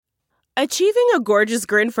Achieving a gorgeous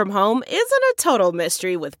grin from home isn't a total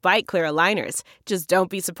mystery with Bite Clear aligners. Just don't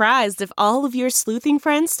be surprised if all of your sleuthing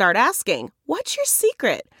friends start asking, "What's your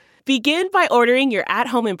secret?" Begin by ordering your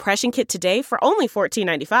at-home impression kit today for only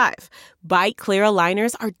 $14.95. Bite Clear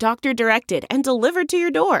aligners are doctor-directed and delivered to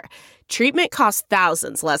your door. Treatment costs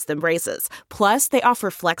thousands less than braces. Plus, they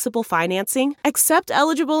offer flexible financing, accept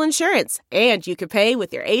eligible insurance, and you can pay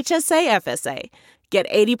with your HSA FSA. Get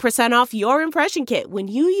 80% off your impression kit when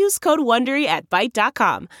you use code WONDERY at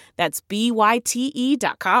Byte.com. That's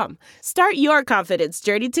BYTE.com. Start your confidence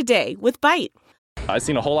journey today with Byte. I've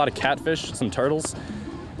seen a whole lot of catfish, some turtles.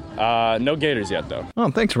 No gators yet, though. Oh,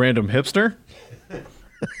 thanks, random hipster.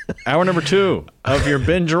 Hour number 2 of your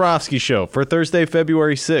Ben Jarofsky Show for Thursday,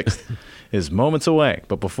 February 6th is moments away.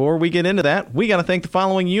 But before we get into that, we got to thank the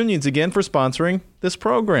following unions again for sponsoring this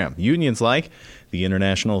program. Unions like the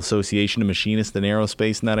International Association of Machinists and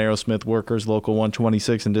Aerospace Not Aerosmith Workers, Local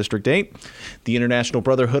 126 and District 8, the International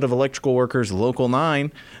Brotherhood of Electrical Workers, Local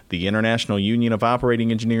 9, the International Union of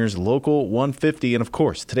Operating Engineers, Local 150, and of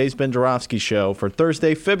course, today's Ben Jarofsky Show for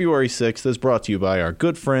Thursday, February 6th is brought to you by our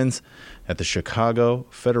good friends at the Chicago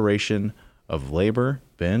Federation of Labor.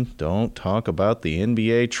 Ben, don't talk about the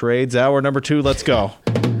NBA trades. Hour number 2, let's go.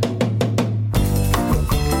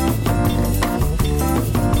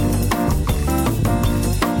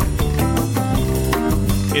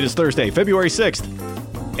 It is Thursday, February 6th,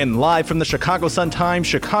 and live from the Chicago Sun-Times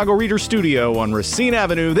Chicago Reader Studio on Racine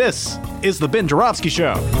Avenue, this is the Ben Jarofsky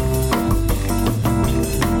Show.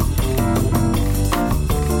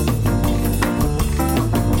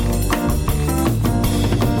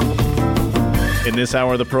 In this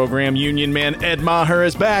hour of the program, Union Man Ed Maher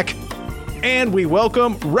is back, and we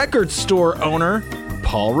welcome record store owner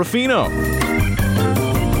Paul Ruffino.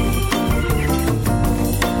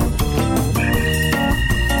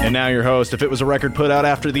 And now your host. If it was a record put out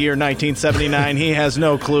after the year 1979, he has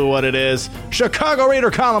no clue what it is. Chicago Reader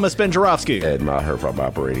columnist Ben Jarofsky. Ed Maher from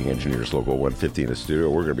Operating Engineers Local 150 in the studio.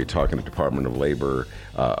 We're going to be talking to Department of Labor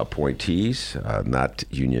appointees, not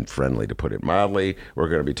union-friendly to put it mildly. We're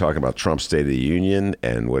going to be talking about Trump's State of the Union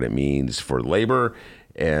and what it means for labor.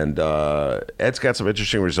 And Ed's got some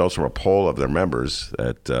interesting results from a poll of their members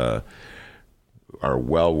that are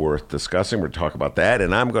well worth discussing. We're going to talk about that,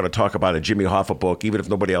 and I'm going to talk about a Jimmy Hoffa book, even if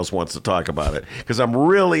nobody else wants to talk about it, because I'm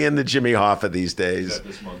really into Jimmy Hoffa these days. Is that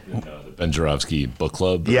this month in the Ben Jarofsky Book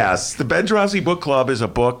Club? Yes, the Ben Jarofsky Book Club is a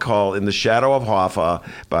book called In the Shadow of Hoffa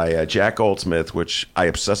by Jack Goldsmith, which I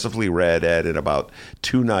obsessively read, Ed, in about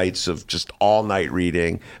 2 nights of just all-night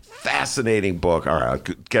reading. Fascinating book. All right,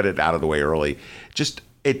 I'll get it out of the way early. Just,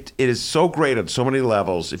 it is so great on so many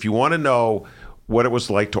levels. If you want to know what it was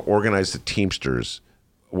like to organize the Teamsters,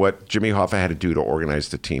 what Jimmy Hoffa had to do to organize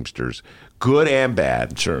the Teamsters, good and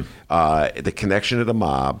bad. Sure. The connection to the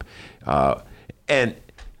mob. And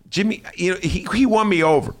Jimmy, he won me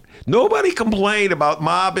over. Nobody complained about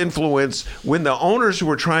mob influence when the owners who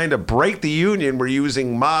were trying to break the union were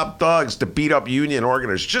using mob thugs to beat up union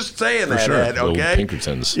organizers. Just saying that, sure. Ed, okay?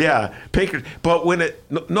 Pinkertons. Yeah, Pinkerton. But when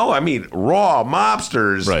I mean raw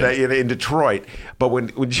mobsters in Detroit. But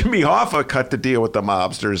when Jimmy Hoffa cut the deal with the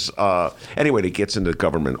mobsters, anyway, it gets into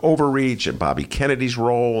government overreach and Bobby Kennedy's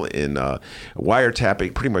role in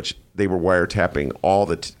wiretapping. Pretty much they were wiretapping all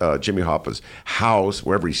the Jimmy Hoffa's house,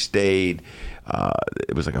 wherever he stayed.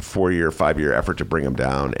 It was like a 5-year effort to bring him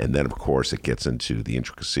down. And then, of course, it gets into the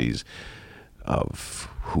intricacies of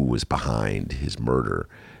who was behind his murder.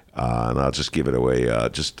 And I'll just give it away,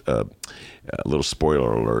 just a little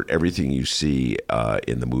spoiler alert. Everything you see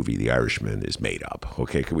in the movie The Irishman is made up.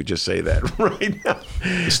 Okay, can we just say that right now?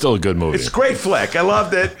 It's still a good movie. It's a great flick. I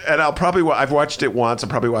loved it. And I've watched it once. I'll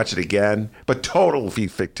probably watch it again. But totally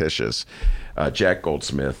fictitious. Jack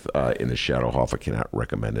Goldsmith in the Shadow. Hoffa cannot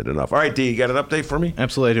recommend it enough. All right, D, you got an update for me?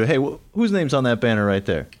 Absolutely. Hey, whose name's on that banner right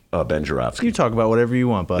there? Ben Jarofsky. You talk about whatever you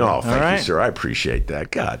want, buddy. Oh, thank you, sir. I appreciate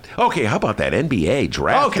that. God. Okay, how about that NBA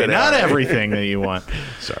draft? Okay, not everything that you want.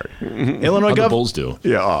 Sorry. Illinois the Bulls do.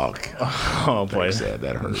 Yeah. Oh boy. Sad.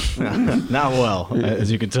 That hurt. Not well,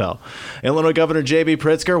 as you can tell. Illinois Governor J.B.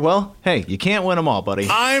 Pritzker, well, hey, you can't win them all, buddy.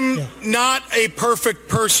 I'm not a perfect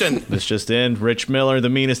person. This just in. Rich Miller, the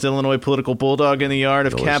meanest Illinois political bulldog in the yard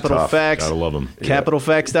of Capital tough. Facts. Gotta love him.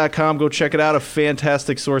 CapitalFacts.com. Go check it out. A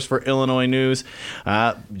fantastic source for Illinois news.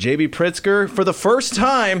 J.B. Pritzker, for the first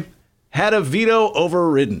time, had a veto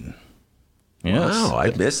overridden. Yes. Wow,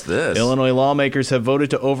 I missed this. Illinois lawmakers have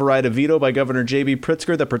voted to override a veto by Governor J.B.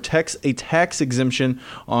 Pritzker that protects a tax exemption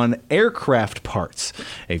on aircraft parts.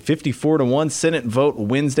 A 54-1 Senate vote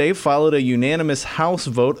Wednesday followed a unanimous House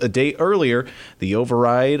vote a day earlier. The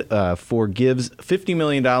override forgives $50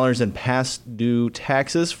 million in past due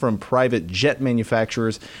taxes from private jet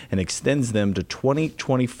manufacturers and extends them to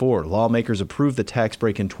 2024. Lawmakers approved the tax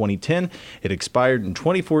break in 2010. It expired in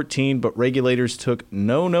 2014, but regulators took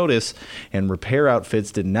no notice, and repair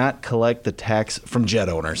outfits did not collect the tax from jet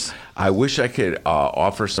owners. I wish I could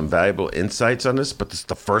offer some valuable insights on this, but this is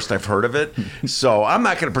the first I've heard of it. So I'm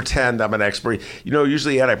not going to pretend I'm an expert. You know,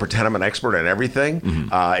 usually, Ed, I pretend I'm an expert on everything.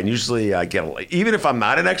 And usually I get, even if I'm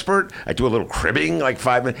not an expert, I do a little cribbing, like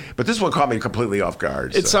 5 minutes. But this one caught me completely off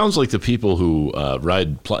guard. It sounds like the people who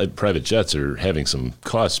ride private jets are having some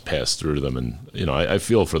costs passed through to them. And, you know, I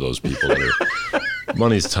feel for those people that are...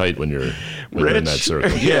 Money's tight when you're in that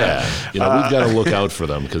circle. Yeah. You know, we've got to look out for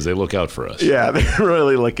them because they look out for us. Yeah, they're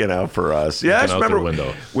really looking out for us. Yeah, I just remember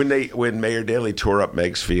window. when Mayor Daley tore up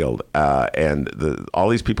Meigs Field and all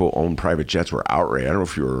these people who own private jets were outraged. I don't know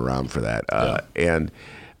if you were around for that. And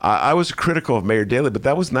I was critical of Mayor Daley, but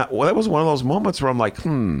that was one of those moments where I'm like,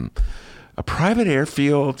 a private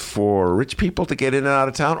airfield for rich people to get in and out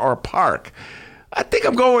of town or a park? I think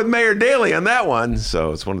I'm going with Mayor Daley on that one.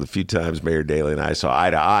 So it's one of the few times Mayor Daley and I saw eye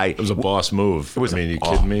to eye. It was a boss move. You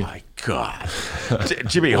kidding me? Oh, my God.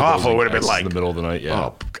 Jimmy Hoffa would have been like... in the middle of the night, yeah.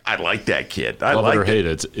 Oh, I like that kid. Love it or hate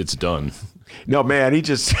it, it's done. No, man, he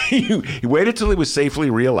just... he waited till he was safely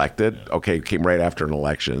reelected. Okay, it came right after an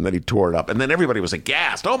election. And then he tore it up. And then everybody was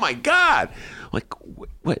aghast. Oh, my God. Like,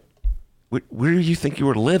 what? Where do you think you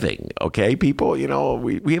were living? Okay, people? You know,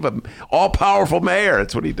 we have an all-powerful mayor.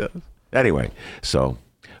 That's what he does. Anyway, so,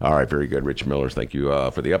 all right, very good. Rich Miller, thank you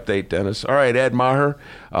for the update, Dennis. All right, Ed Maher,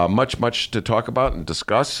 much to talk about and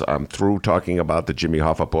discuss. I'm through talking about the Jimmy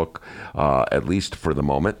Hoffa book, at least for the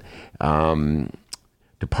moment.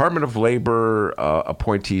 Department of Labor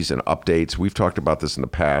appointees and updates. We've talked about this in the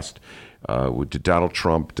past. Donald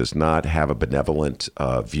Trump does not have a benevolent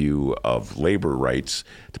view of labor rights,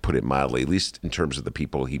 to put it mildly, at least in terms of the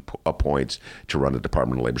people he appoints to run the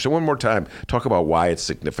Department of Labor. So one more time, talk about why it's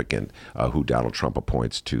significant who Donald Trump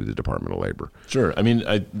appoints to the Department of Labor. Sure. I mean,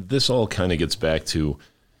 this all kind of gets back to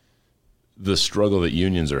the struggle that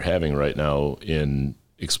unions are having right now in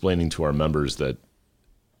explaining to our members that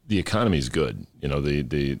the economy is good. You know,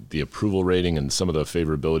 the approval rating and some of the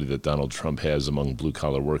favorability that Donald Trump has among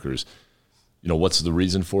blue-collar workers. You know, what's the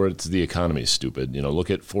reason for it? It's the economy is stupid. You know,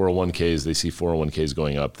 look at 401ks. They see 401ks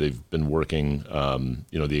going up. They've been working.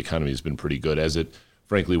 You know, the economy has been pretty good, as it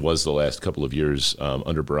frankly was the last couple of years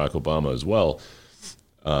under Barack Obama as well.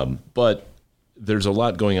 But there's a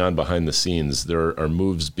lot going on behind the scenes. There are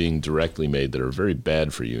moves being directly made that are very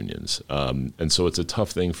bad for unions. And so it's a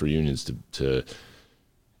tough thing for unions to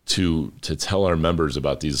tell our members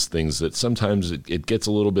about these things that sometimes it gets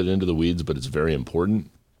a little bit into the weeds, but it's very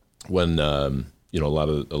important. When you know,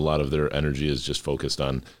 a lot of their energy is just focused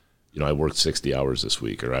on, you know, I worked 60 hours this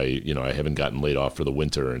week, or I haven't gotten laid off for the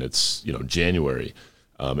winter, and it's, you know, January,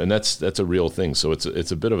 and that's a real thing. So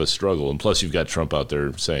it's a bit of a struggle, and plus you've got Trump out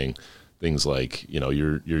there saying things like, you know,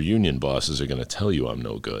 your union bosses are going to tell you I'm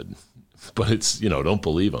no good, but it's, you know, don't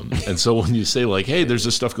believe them. And so when you say like, hey, there's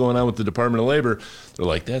this stuff going on with the Department of Labor, they're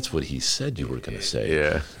like, that's what he said you were going to say.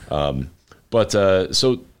 Yeah.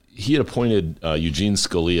 So he had appointed Eugene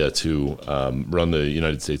Scalia to run the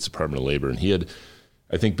United States Department of Labor, and he had,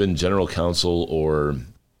 I think, been general counsel or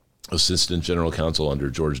assistant general counsel under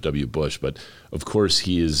George W. Bush. But, of course,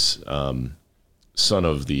 he is son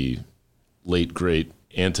of the late, great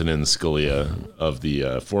Antonin Scalia of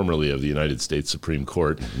the formerly of the United States Supreme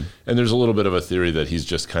Court. Mm-hmm. And there's a little bit of a theory that he's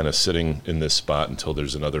just kind of sitting in this spot until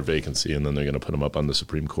there's another vacancy, and then they're going to put him up on the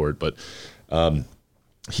Supreme Court. But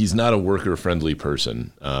he's not a worker-friendly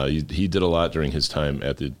person. He did a lot during his time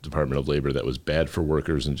at the Department of Labor that was bad for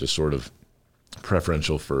workers and just sort of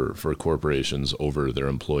preferential for corporations over their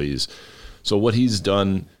employees. So what he's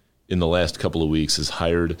done in the last couple of weeks is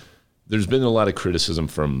there's been a lot of criticism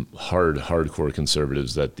from hardcore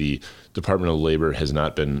conservatives that the Department of Labor has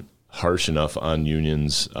not been harsh enough on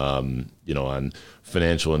unions, on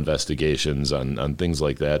financial investigations, on things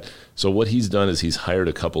like that. So what he's done is he's hired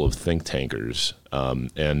a couple of think tankers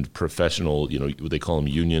and professional, they call them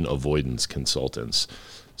union avoidance consultants.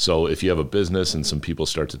 So if you have a business and some people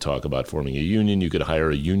start to talk about forming a union, you could hire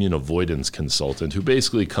a union avoidance consultant who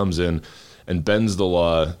basically comes in and bends the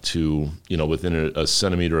law to, within a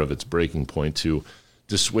centimeter of its breaking point to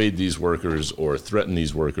dissuade these workers or threaten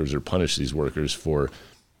these workers or punish these workers for,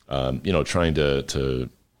 trying to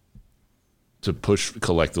push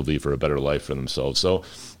collectively for a better life for themselves. So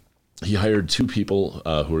he hired 2 people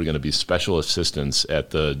who are going to be special assistants at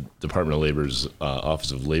the Department of Labor's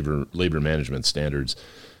Office of Labor Management Standards.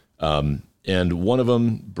 And one of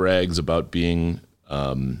them brags about being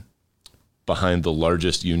behind the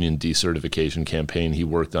largest union decertification campaign. He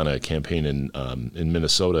worked on a campaign in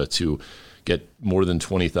Minnesota to get more than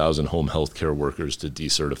 20,000 home health care workers to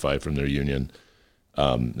decertify from their union.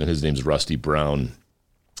 And his name's Rusty Brown.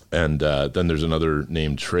 And then there's another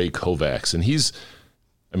named Trey Kovacs. And he's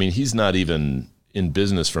not even in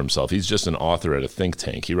business for himself. He's just an author at a think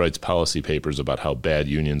tank. He writes policy papers about how bad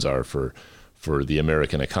unions are for the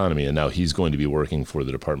American economy. And now he's going to be working for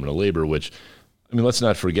the Department of Labor, which, let's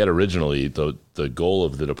not forget, originally the goal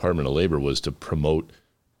of the Department of Labor was to promote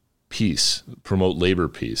peace, promote labor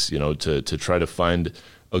peace, to try to find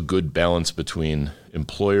a good balance between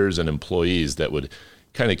employers and employees that would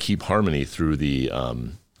kind of keep harmony through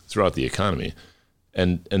throughout the economy.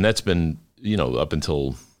 And that's been, up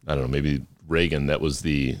until, I don't know, maybe Reagan, that was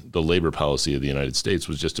the labor policy of the United States,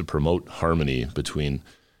 was just to promote harmony between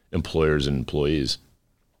employers and employees.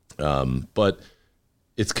 But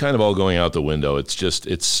it's kind of all going out the window.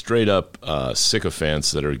 It's straight up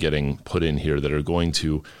sycophants that are getting put in here that are going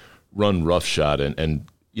to run roughshod and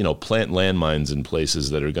plant landmines in places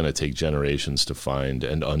that are going to take generations to find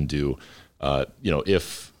and undo.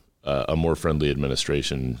 If a more friendly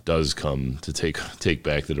administration does come to take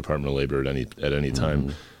back the Department of Labor at any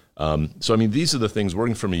time. So these are the things,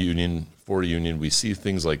 working from a union for a union. We see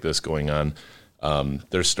things like this going on.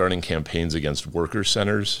 They're starting campaigns against worker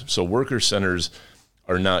centers. So worker centers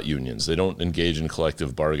are not unions. They don't engage in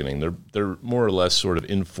collective bargaining. They're more or less sort of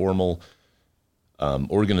informal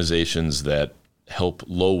organizations that help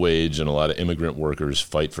low wage and a lot of immigrant workers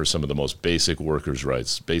fight for some of the most basic workers'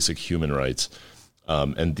 rights, basic human rights.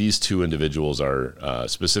 And these 2 individuals are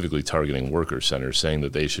specifically targeting worker centers, saying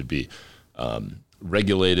that they should be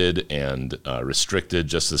regulated and restricted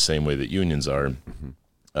just the same way that unions are.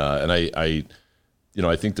 And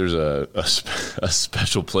I think there's a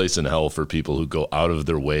special place in hell for people who go out of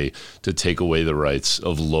their way to take away the rights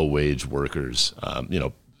of low-wage workers.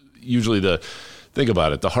 Usually think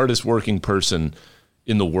about it, the hardest working person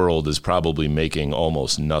in the world is probably making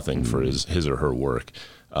almost nothing for his or her work.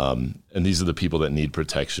 And these are the people that need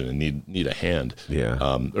protection and need a hand. Yeah.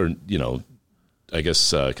 I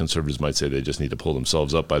guess conservatives might say they just need to pull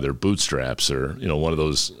themselves up by their bootstraps, or one of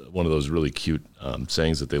those really cute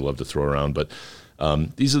sayings that they love to throw around. But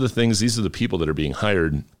these are the things. These are the people that are being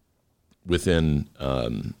hired within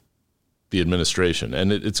the administration,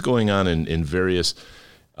 and it's going on in various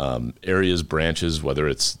areas, branches, whether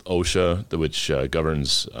it's OSHA, which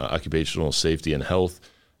governs occupational safety and health,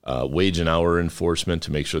 wage and hour enforcement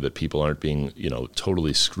to make sure that people aren't being,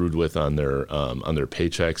 totally screwed with on their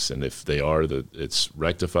paychecks, and if they are, that it's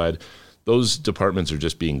rectified. Those departments are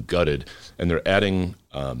just being gutted, and they're adding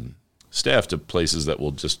staff to places that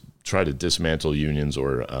will just try to dismantle unions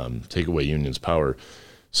or take away unions' power.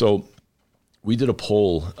 So we did a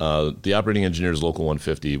poll, the Operating Engineers Local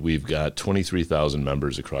 150, we've got 23,000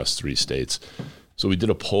 members across 3 states. So we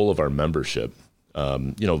did a poll of our membership.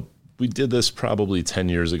 We did this probably 10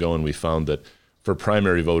 years ago, and we found that for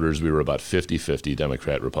primary voters, we were about 50-50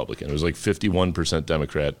 Democrat-Republican. It was like 51%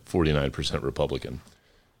 Democrat, 49% Republican.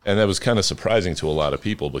 And that was kind of surprising to a lot of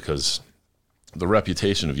people, because the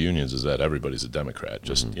reputation of unions is that everybody's a Democrat,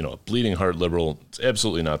 just, a bleeding heart liberal. It's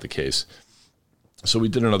absolutely not the case. So we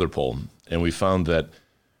did another poll, and we found that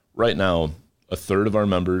right now, a third of our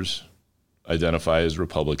members identify as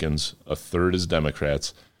Republicans, a third as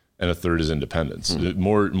Democrats, and a third as independents.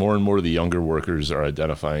 More and more of the younger workers are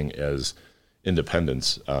identifying as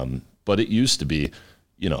independents. But it used to be,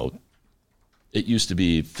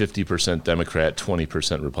 50% Democrat,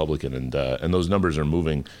 20% Republican, and those numbers are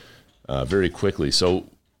moving very quickly. So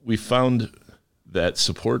we found that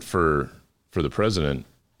support for the president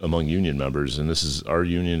among union members, and this is our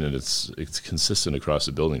union, and it's consistent across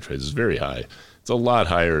the building trades, is very high. It's a lot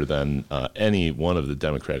higher than any one of the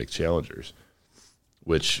Democratic challengers,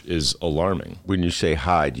 which is alarming. When you say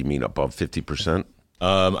high, do you mean above 50%?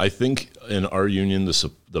 I think in our union,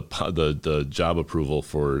 the job approval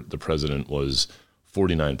for the president was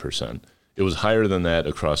 49%. It was higher than that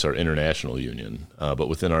across our international union, but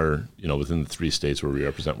within the 3 states where we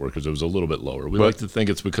represent workers, it was a little bit lower. We like to think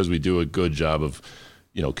it's because we do a good job of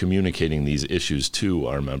communicating these issues to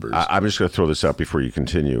our members. I'm just going to throw this out before you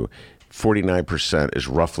continue. 49% is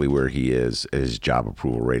roughly where he is his job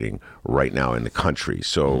approval rating right now in the country.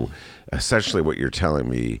 So essentially what you're telling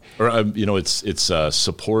me... Or, it's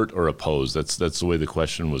support or oppose. That's the way the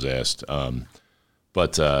question was asked.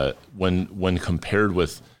 But when compared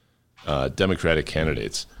with Democratic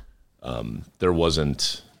candidates. There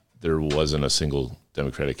wasn't a single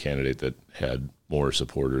Democratic candidate that had more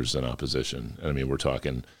supporters than opposition. And I mean, we're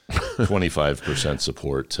talking 25%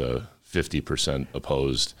 support to 50%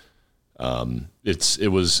 opposed.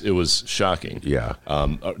 It was shocking. Yeah.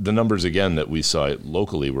 The numbers again that we saw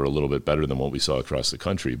locally were a little bit better than what we saw across the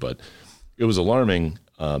country, but it was alarming.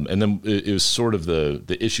 And then it was sort of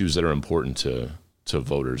the issues that are important to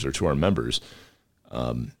voters or to our members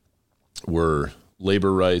were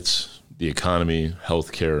labor rights, the economy,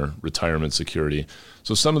 healthcare, retirement security.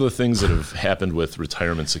 So some of the things that have happened with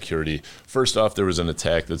retirement security, first off, there was an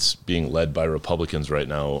attack that's being led by Republicans right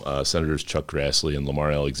now, Senators Chuck Grassley and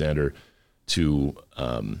Lamar Alexander, to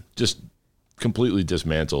just completely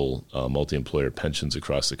dismantle multi-employer pensions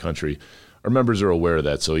across the country. Our members are aware of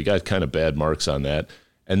that, so he got kind of bad marks on that.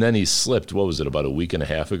 And then he slipped, what was it, about a week and a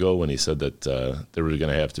half ago when he said that there were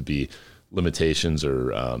going to have to be limitations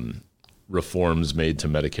or reforms made to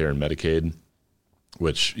Medicare and Medicaid,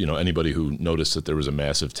 which, anybody who noticed that there was a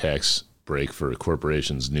massive tax break for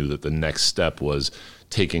corporations knew that the next step was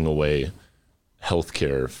taking away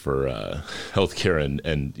healthcare for healthcare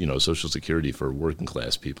and Social Security for working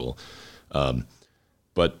class people.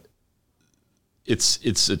 But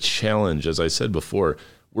it's a challenge. As I said before,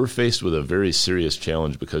 we're faced with a very serious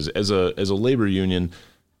challenge because as a labor union,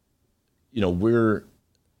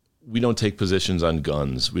 we don't take positions on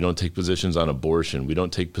guns. We don't take positions on abortion. We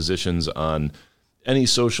don't take positions on any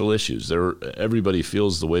social issues. Everybody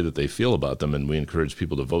feels the way that they feel about them, and we encourage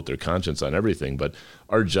people to vote their conscience on everything. But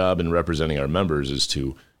our job in representing our members is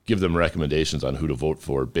to give them recommendations on who to vote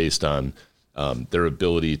for based on their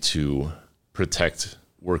ability to protect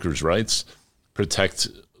workers' rights, protect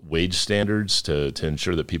wage standards to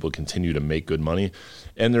ensure that people continue to make good money,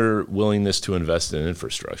 and their willingness to invest in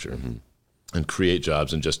infrastructure and create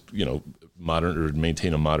jobs and just, modern or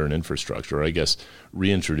maintain a modern infrastructure, or I guess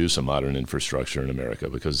reintroduce a modern infrastructure in America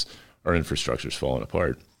because our infrastructure is falling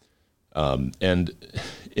apart. And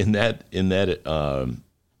in that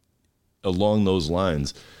along those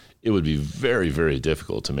lines, it would be very, very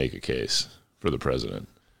difficult to make a case for the president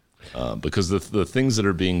because the things that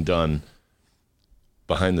are being done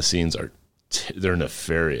behind the scenes they're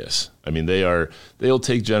nefarious. I mean, they'll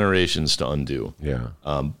take generations to undo. Yeah.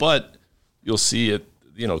 But you'll see it,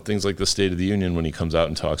 things like the State of the Union when he comes out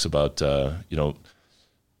and talks about,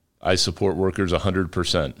 I support workers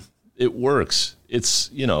 100%. It works.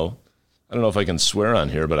 It's, I don't know if I can swear on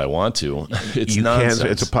here, but I want to. It's nonsense.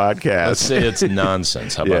 It's a podcast. Let's say it's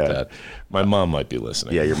nonsense. How about that? My mom might be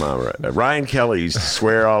listening. Yeah, your mom. Right. Ryan Kelly used to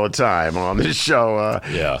swear all the time on this show.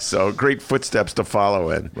 Yeah. So great footsteps to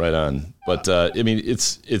follow in. Right on. But I mean,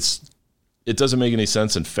 it doesn't make any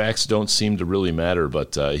sense, and facts don't seem to really matter.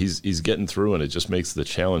 But he's getting through, and it just makes the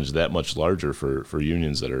challenge that much larger for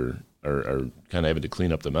unions that are kind of having to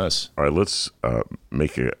clean up the mess. All right, let's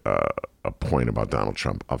make a point about Donald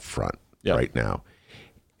Trump up front right now.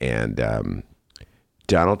 And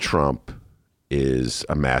Donald Trump is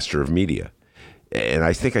a master of media. And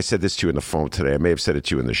I think I said this to you on the phone today. I may have said it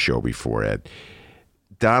to you in the show before, Ed.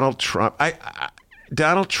 Donald Trump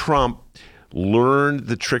learned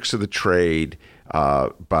the tricks of the trade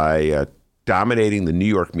by dominating the New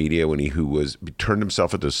York media when he turned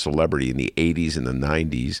himself into a celebrity in the 80s and the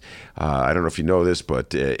 90s. I don't know if you know this,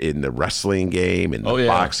 but in the wrestling game, in the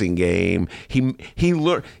boxing game, he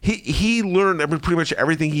learned pretty much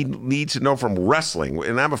everything he needs to know from wrestling.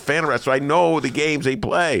 And I'm a fan of wrestling, so I know the games they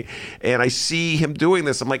play. And I see him doing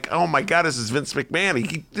this. I'm like, oh my God, this is Vince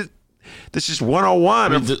McMahon. This is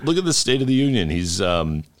 101. I mean, look at the State of the Union. He's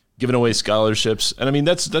giving away scholarships, and I mean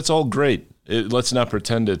that's all great. Let's not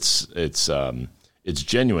pretend it's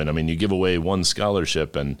genuine. I mean, you give away one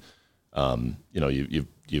scholarship, and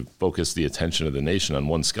you focus the attention of the nation on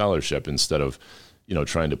one scholarship instead of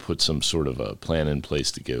trying to put some sort of a plan in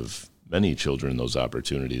place to give many children those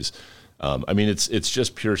opportunities. I mean, it's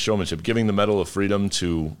just pure showmanship. Giving the Medal of Freedom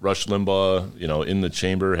to Rush Limbaugh, in the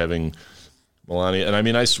chamber, having Melania, and I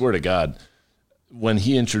mean, I swear to God, when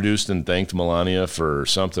he introduced and thanked Melania for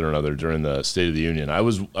something or another during the State of the Union,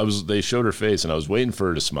 they showed her face, and I was waiting for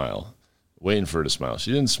her to smile.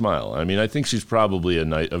 She didn't smile. I mean, I think she's probably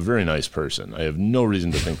a very nice person. I have no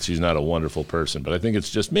reason to think she's not a wonderful person, but I think it's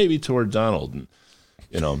just maybe toward Donald.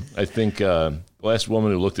 And, I think The last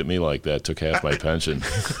woman who looked at me like that took half my pension.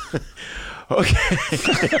 Okay.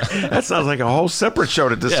 That sounds like a whole separate show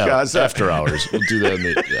to discuss. Yeah, after hours. We'll do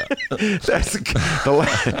that. That's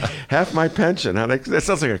half my pension. That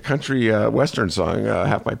sounds like a country western song,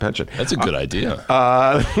 half my pension. That's a good idea.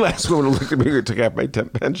 Last woman who looked at me who took half my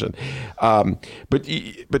pension. But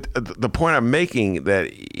the point I'm making,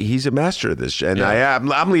 that he's a master of this. And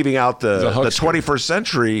I'm leaving out the 21st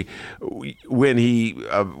century when he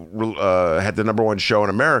had the number one show in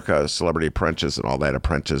America, Celebrity Apprentice and all that,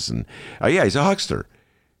 Apprentice. And he's a huckster.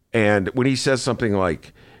 And when he says something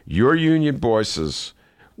like, your union bosses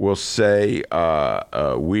will say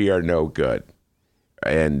we are no good.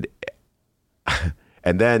 And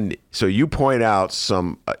then, so you point out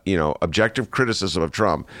some, objective criticism of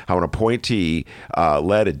Trump, how an appointee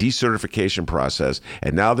led a decertification process,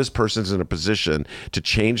 and now this person's in a position to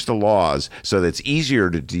change the laws so that it's easier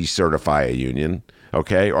to decertify a union,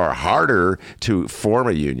 okay, or harder to form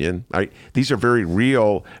a union. These are very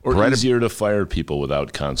real. Or easier to fire people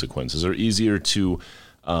without consequences, or easier to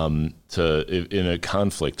in a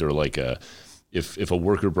conflict, or like if a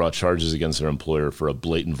worker brought charges against their employer for a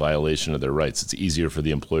blatant violation of their rights, it's easier for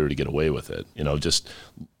the employer to get away with it. Just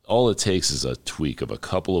all it takes is a tweak of a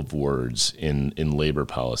couple of words in labor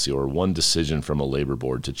policy, or one decision from a labor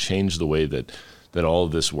board, to change the way that all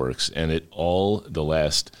of this works. And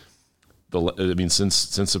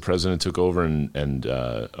since the president took over and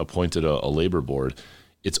appointed a labor board,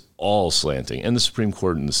 it's all slanting. And the Supreme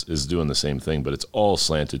Court is doing the same thing, but it's all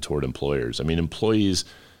slanted toward employers. Employees,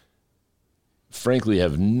 frankly,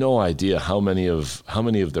 have no idea how many of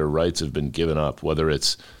their rights have been given up. Whether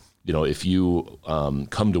it's, if you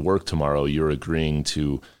come to work tomorrow, you're agreeing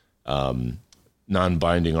to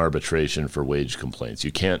non-binding arbitration for wage complaints.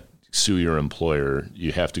 You can't sue your employer.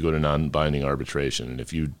 You have to go to non-binding arbitration. And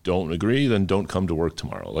if you don't agree, then don't come to work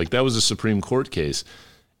tomorrow. Like, that was a Supreme Court case,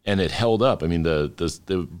 and it held up. They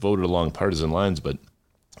voted along partisan lines, but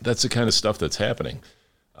that's the kind of stuff that's happening.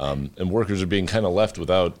 And workers are being kind of left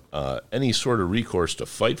without any sort of recourse to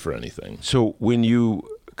fight for anything. So when you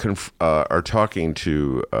are talking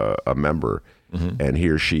to a member, and he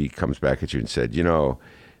or she comes back at you and said,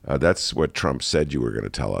 that's what Trump said you were going to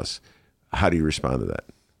tell us, how do you respond to that?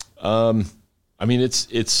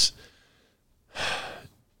 It's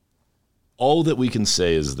all that we can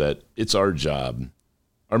say is that it's our job.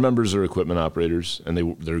 Our members are equipment operators,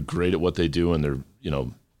 and they're great at what they do, and they're,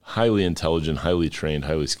 highly intelligent, highly trained,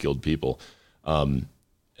 highly skilled people. And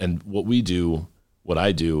what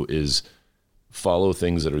I do is follow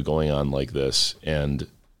things that are going on like this, and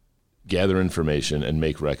gather information and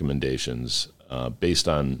make recommendations based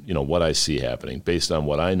on, what I see happening, based on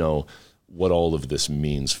what I know, what all of this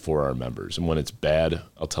means for our members. And when it's bad,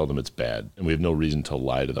 I'll tell them it's bad. And we have no reason to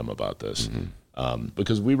lie to them about this.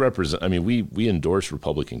 Because we represent, we endorse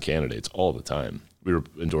Republican candidates all the time. We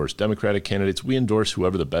endorse Democratic candidates. We endorse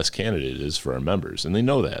whoever the best candidate is for our members. And they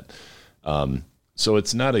know that. So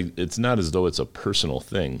it's not as though it's a personal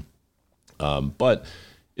thing. But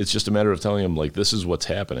it's just a matter of telling them, like, this is what's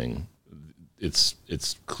happening. It's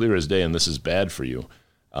clear as day, and this is bad for you.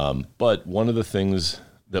 But one of the things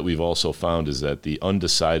that we've also found is that the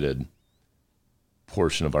undecided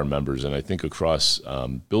portion of our members, and I think across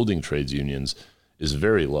building trades unions, is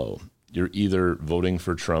very low. You're either voting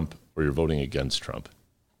for Trump or you're voting against Trump.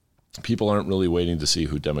 People aren't really waiting to see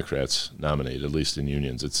who Democrats nominate, at least in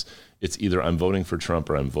unions. It's either I'm voting for Trump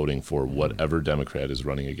or I'm voting for whatever Democrat is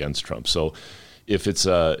running against Trump. So if it's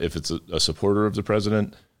a supporter of the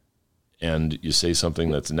president and you say something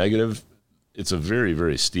that's negative, it's a very,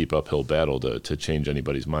 very steep uphill battle to change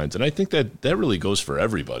anybody's minds. And I think that really goes for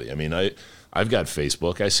everybody. I've got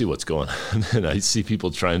Facebook. I see what's going on, and I see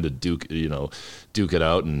people trying to duke it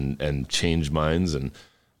out and change minds. And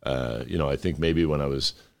I think maybe when I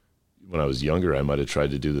was younger, I might have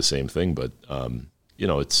tried to do the same thing. But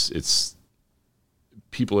it's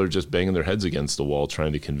people are just banging their heads against the wall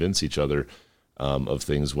trying to convince each other of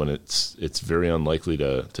things when it's very unlikely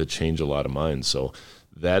to change a lot of minds. So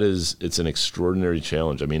it's an extraordinary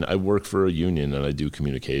challenge. I work for a union and I do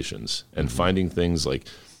communications, and finding things like,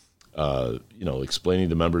 explaining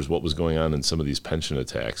to members what was going on in some of these pension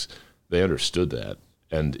attacks. They understood that,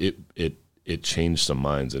 and it changed some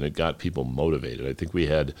minds, and it got people motivated. I think we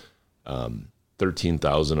had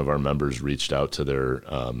 13,000 of our members reached out to their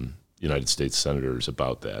United States senators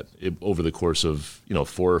about that over the course of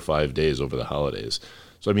 4 or 5 days over the holidays.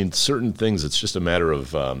 So certain things, it's just a matter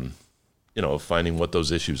of finding what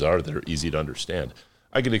those issues are that are easy to understand.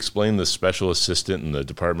 I could explain the special assistant in the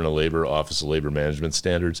Department of Labor, Office of Labor Management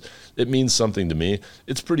Standards. It means something to me.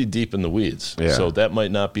 It's pretty deep in the weeds. Yeah. So that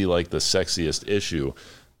might not be like the sexiest issue,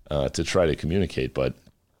 to try to communicate. But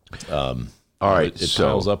all right, it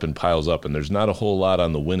piles up and piles up, and there's not a whole lot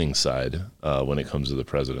on the winning side when it comes to the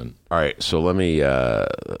president. All right, so let me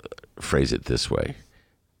phrase it this way.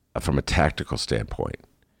 From a tactical standpoint,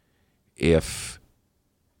 if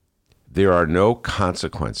there are no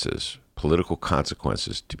consequences, political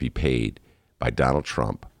consequences, to be paid by Donald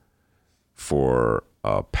Trump for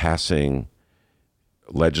passing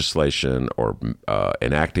legislation or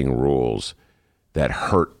enacting rules that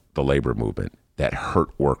hurt the labor movement, that hurt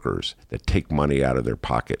workers, that take money out of their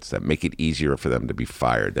pockets, that make it easier for them to be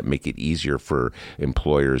fired, that make it easier for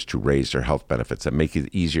employers to raise their health benefits, that make it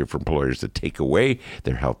easier for employers to take away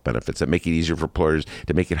their health benefits, that make it easier for employers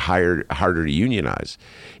to make it harder to unionize.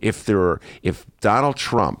 If Donald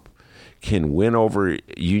Trump can win over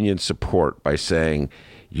union support by saying,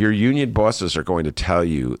 your union bosses are going to tell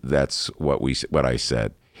you that's what I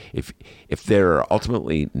said. If there are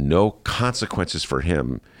ultimately no consequences for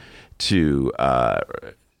him to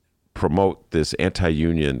promote this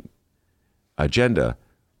anti-union agenda,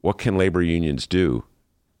 what can labor unions do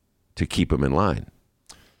to keep him in line?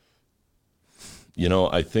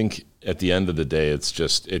 I think at the end of the day,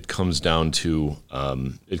 it comes down to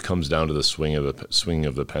the swing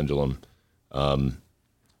of the pendulum.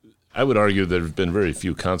 I would argue there have been very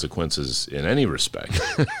few consequences in any respect,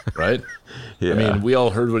 right? Yeah. I mean, we all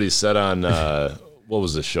heard what he said on what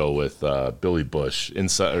was the show with Billy Bush?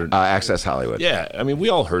 Access Hollywood. Yeah, I mean, we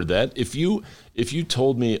all heard that. If you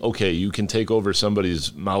told me, okay, you can take over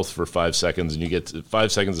somebody's mouth for 5 seconds and you get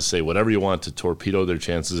 5 seconds to say whatever you want to torpedo their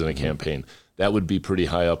chances in a campaign, that would be pretty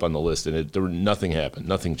high up on the list. And nothing happened.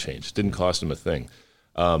 Nothing changed. Didn't cost him a thing.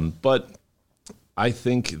 But I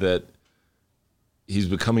think that he's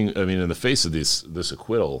becoming, in the face of this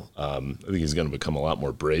acquittal, I think he's going to become a lot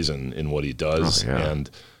more brazen in what he does. Oh, yeah.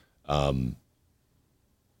 And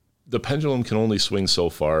the pendulum can only swing so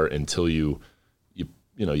far until you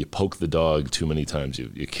poke the dog too many times.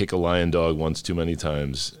 You kick a lion dog once too many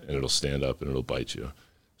times, and it'll stand up and it'll bite you.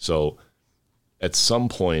 So at some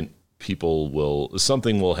point,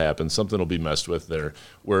 something will happen. Something will be messed with there,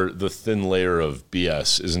 where the thin layer of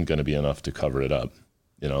BS isn't going to be enough to cover it up.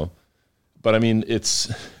 But I mean, it's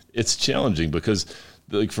challenging because,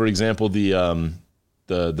 like, for example, the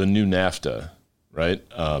new NAFTA, right?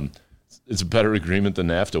 It's a better agreement than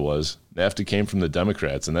NAFTA was. NAFTA came from the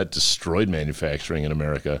Democrats, and that destroyed manufacturing in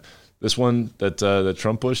America. This one that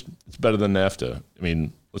Trump pushed, it's better than NAFTA. I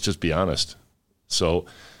mean, let's just be honest. So,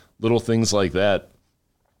 little things like that.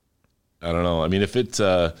 I don't know. I mean, if it's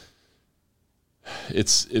going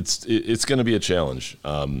to be a challenge,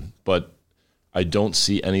 but I don't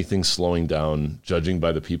see anything slowing down, judging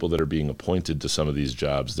by the people that are being appointed to some of these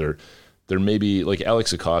jobs. There may be, like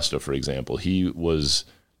Alex Acosta, for example. He was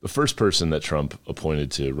the first person that Trump appointed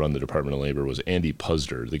to run the Department of Labor was Andy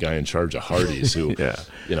Puzder, the guy in charge of Hardee's, who,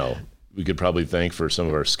 we could probably thank for some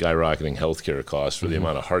of our skyrocketing healthcare costs for the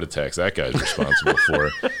amount of heart attacks that guy's responsible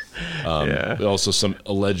for. Also some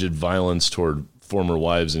alleged violence toward former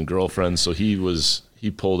wives and girlfriends. So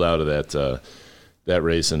he pulled out of that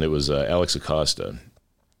race, and it was Alex Acosta,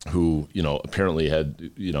 who, apparently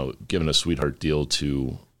had, given a sweetheart deal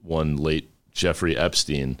to one late Jeffrey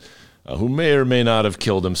Epstein, who may or may not have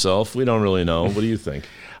killed himself. We don't really know. What do you think?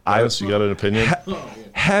 You got an opinion?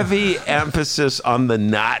 Heavy emphasis on the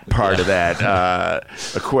not part of that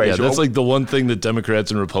equation. Yeah, that's like the one thing that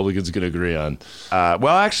Democrats and Republicans can agree on.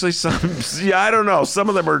 Well, actually, I don't know. Some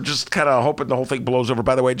of them are just kind of hoping the whole thing blows over.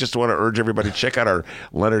 By the way, just want to urge everybody, check out our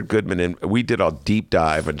Leonard Goodman. And we did a deep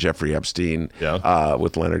dive on Jeffrey Epstein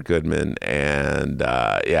with Leonard Goodman. And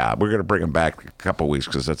we're going to bring him back a couple of weeks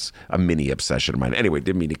because that's a mini obsession of mine. Anyway,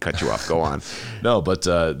 didn't mean to cut you off. Go on. No, but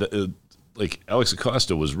like Alex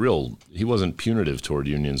Acosta was real. He wasn't punitive toward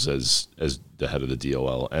unions as the head of the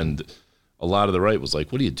DOL, and a lot of the right was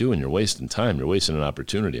like, "What are you doing? You're wasting time. You're wasting an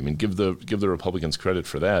opportunity." I mean, give the Republicans credit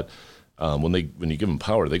for that. When you give them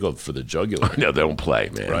power, they go for the jugular. No, they don't play,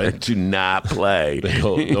 man. Right? They do not play. They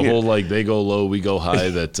go low, we go high.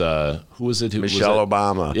 That who was it? Michelle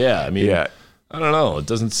Obama. Yeah, I mean. Yeah. I don't know. It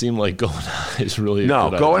doesn't seem like going high is really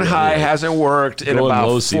going high hasn't worked in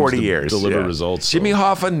about 40 years. Deliver results. Jimmy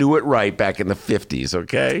Hoffa knew it right back in the 50s.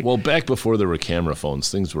 Okay. Well, back before there were camera phones,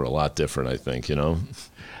 things were a lot different. I think but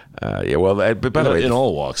by the way, in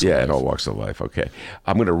all walks. In all walks of life. Okay.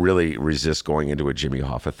 I'm going to really resist going into a Jimmy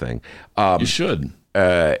Hoffa thing. You should.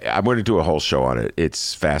 I'm going to do a whole show on it.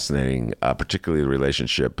 It's fascinating, particularly the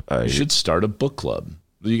relationship. You should start a book club.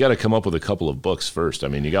 You got to come up with a couple of books first. I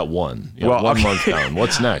mean, you got one. You got 1 month down.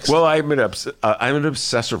 What's next? Well, I'm an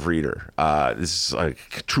obsessive reader. This is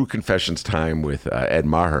like true confessions time with Ed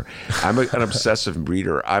Maher. I'm an obsessive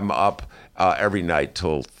reader. I'm up every night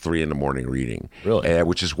till 3 a.m. reading. Really?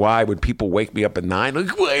 Which is why when people wake me up at 9,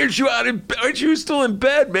 like, why aren't you still in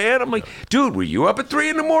bed, man? I'm like, dude, were you up at 3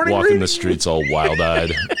 a.m. Walking reading? the streets all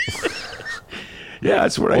wild-eyed. Yeah,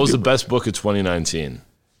 that's what I do. What was the best book of 2019?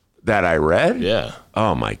 That I read? Yeah.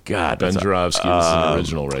 Oh, my God. Ben Jarofsky. This is an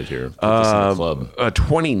original right here. Put this in the club.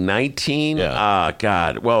 2019? Yeah.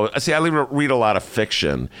 God. Well, see, I read a lot of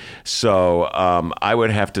fiction. So I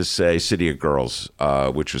would have to say City of Girls,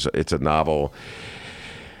 it's a novel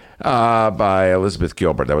by Elizabeth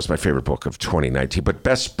Gilbert. That was my favorite book of 2019. But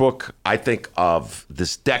best book, I think, of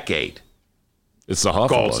this decade. It's the Hoffa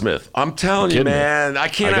Goldsmith. I'm telling you, man. I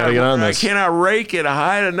cannot rake it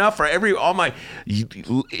high enough for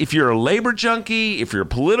if you're a labor junkie, if you're a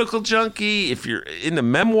political junkie, if you're in the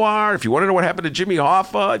memoir, if you want to know what happened to Jimmy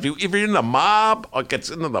Hoffa, if you're in the mob, or gets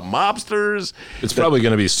into the mobsters. It's probably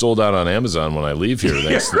going to be sold out on Amazon when I leave here.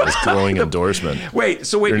 Thanks to this glowing endorsement.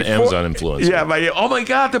 Wait. You're an Amazon influencer. Yeah, oh my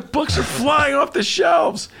God, the books are flying off the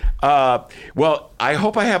shelves. Well, I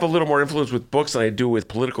hope I have a little more influence with books than I do with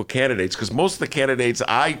political candidates, because most of the candidates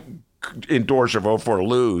I endorse or vote for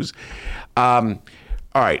lose. All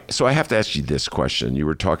right, so I have to ask you this question. You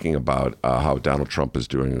were talking about how Donald Trump is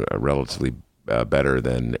doing relatively better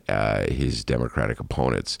than his Democratic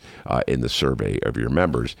opponents in the survey of your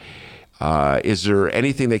members. Is there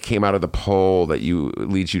anything that came out of the poll that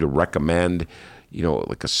leads you to recommend,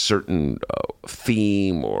 like a certain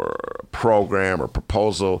theme or program or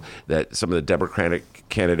proposal that some of the Democratic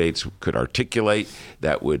candidates could articulate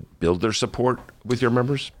that would build their support with your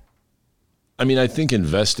members? I mean, I think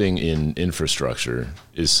investing in infrastructure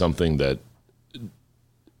is something that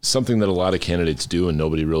a lot of candidates do, and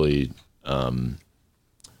nobody really,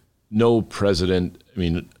 no president. I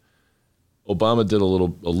mean, Obama did a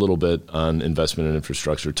little bit on investment in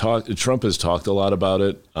infrastructure. Trump has talked a lot about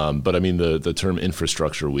it, but I mean the term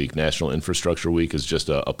Infrastructure Week, National Infrastructure Week, is just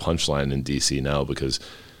a punchline in D.C. now, because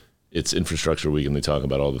it's Infrastructure Week and they talk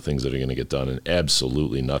about all the things that are going to get done, and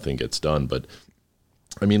absolutely nothing gets done. But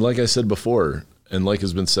I mean, like I said before, and like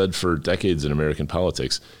has been said for decades in American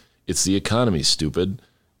politics, it's the economy, stupid.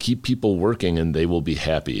 Keep people working and they will be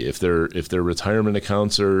happy. If their retirement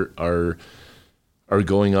accounts are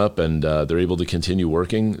going up and they're able to continue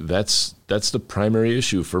working, that's the primary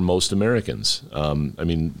issue for most Americans. I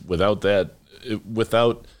mean, without that,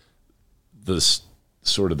 without this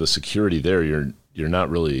sort of the security there, you're not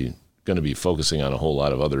really going to be focusing on a whole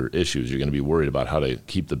lot of other issues. You're going to be worried about how to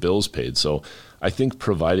keep the bills paid. So I think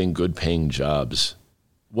providing good paying jobs,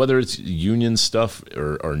 whether it's union stuff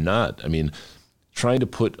or not, I mean, trying to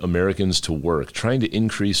put Americans to work, trying to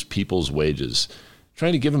increase people's wages,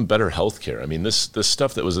 trying to give them better health care. I mean, this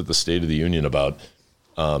stuff that was at the State of the Union about,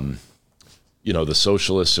 the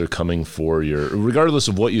socialists are coming for regardless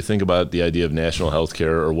of what you think about the idea of national health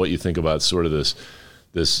care or what you think about sort of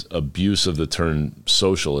this abuse of the term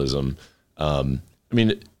socialism. I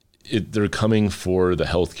mean, they're coming for the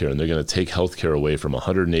health care, and they're going to take health care away from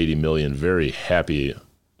 180 million very happy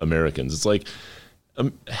Americans. It's like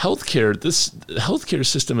healthcare. This healthcare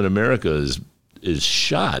system in America is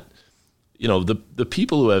shot. The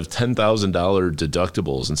people who have $10,000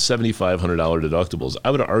 deductibles and $7,500 deductibles,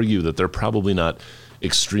 I would argue that they're probably not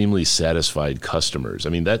extremely satisfied customers. I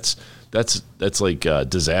mean, that's like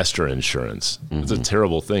disaster insurance. Mm-hmm. It's a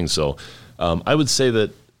terrible thing. So I would say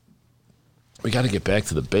that we got to get back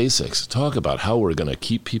to the basics. Talk about how we're going to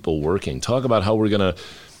keep people working. Talk about how we're going to,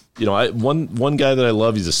 one guy that I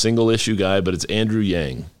love, he's a single issue guy, but it's Andrew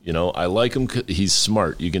Yang. I like him. He's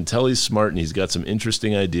smart. You can tell he's smart, and he's got some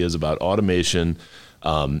interesting ideas about automation,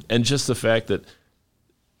 and just the fact that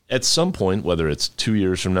at some point, whether it's 2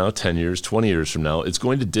 years from now, 10 years, 20 years from now, it's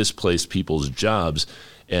going to displace people's jobs.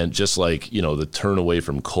 And just like, the turn away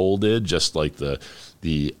from coal did, just like the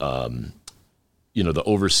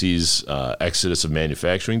overseas exodus of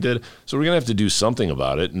manufacturing did. So we're going to have to do something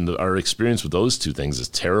about it. And our experience with those two things is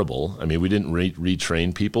terrible. I mean, we didn't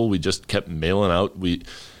retrain people. We just kept mailing out. We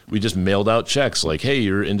just mailed out checks like, hey,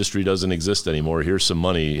 your industry doesn't exist anymore. Here's some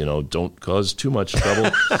money. Don't cause too much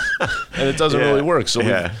trouble. And it doesn't really work. So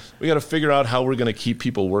we got to figure out how we're going to keep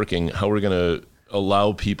people working, how we're going to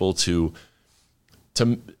allow people to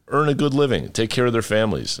earn a good living, take care of their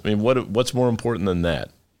families. I mean, what's more important than that?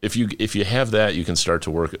 If you have that, you can start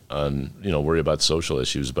to work on, worry about social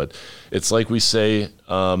issues. But it's like we say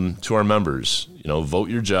to our members, vote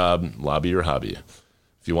your job, lobby your hobby.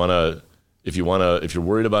 If you're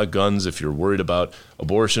worried about guns, if you're worried about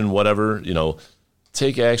abortion, whatever,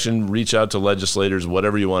 take action, reach out to legislators,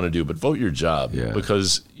 whatever you want to do, but vote your job,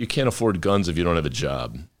 because you can't afford guns if you don't have a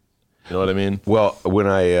job. You know what I mean? Well,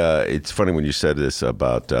 it's funny when you said this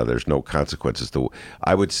about there's no consequences.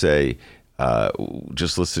 I would say,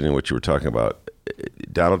 just listening to what you were talking about,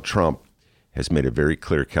 Donald Trump has made a very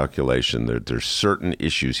clear calculation that there's certain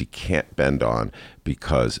issues he can't bend on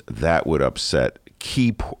because that would upset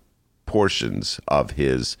key portions of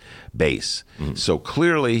his base. So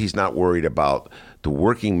clearly he's not worried about the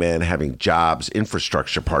working man having jobs,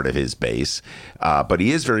 infrastructure part of his base, but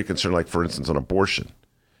he is very concerned, like, for instance, on abortion.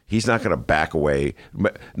 He's not going to back away.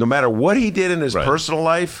 No matter what he did in his personal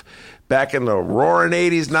life, back in the roaring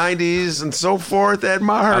 80s, 90s, and so forth, Ed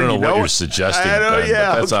Maher. I don't know what you're suggesting, Ben, but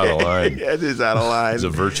that's out of line. It is out of line. He's a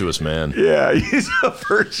virtuous man. Yeah, he's a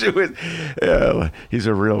virtuous. He's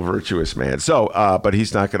a real virtuous man. So, but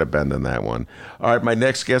he's not going to bend on that one. All right, my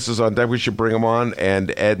next guest is on deck. We should bring him on.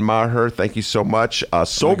 And Ed Maher, thank you so much.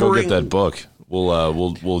 Sobering. Go get that book.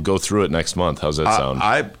 We'll go through it next month. How's that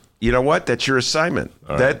sound? You know what? That's your assignment.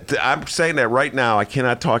 Right. I'm saying that right now. I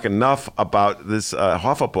cannot talk enough about this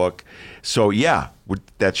Hoffa book. So, yeah,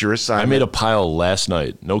 that's your assignment. I made a pile last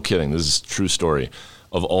night. No kidding. This is a true story.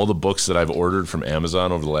 Of all the books that I've ordered from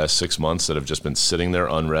Amazon over the last 6 months that have just been sitting there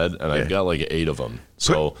unread, and I've got like 8 of them.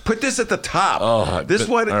 So put this at the top. This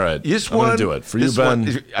one. All right. This I'm one. going to do it. For you,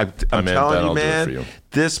 Ben. I'm telling you, man. Do it for you.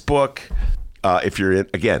 This book, if you're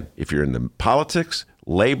in the politics,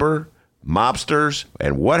 labor, mobsters,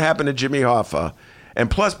 and what happened to Jimmy Hoffa, and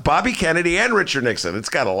plus Bobby Kennedy and Richard Nixon. It's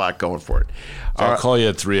got a lot going for it. I'll call you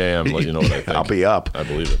at 3 a.m. let you know what I think. I'll be up. I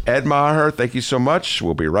believe it. Ed Maher, thank you so much.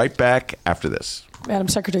 We'll be right back after this. Madam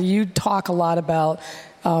Secretary, you talk a lot about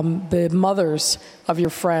the mothers of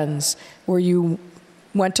your friends, where you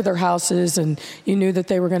went to their houses and you knew that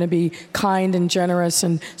they were going to be kind and generous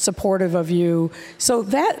and supportive of you. So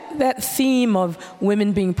that theme of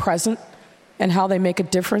women being present and how they make a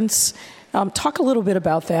difference. Talk a little bit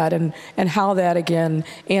about that and how that, again,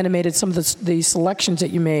 animated some of the selections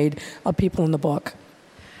that you made of people in the book.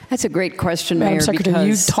 That's a great question, Madam Mayor, Secretary,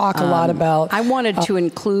 because you talk a lot about... I wanted to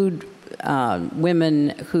include women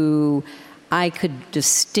who I could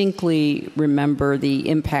distinctly remember the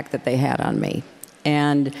impact that they had on me.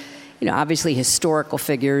 And, obviously historical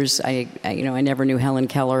figures. I never knew Helen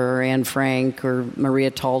Keller or Anne Frank or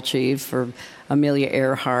Maria Tallchief or Amelia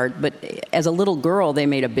Earhart, but as a little girl, they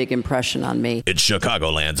made a big impression on me. It's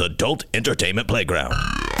Chicagoland's adult entertainment playground.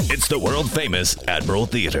 It's the world-famous Admiral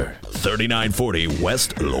Theater, 3940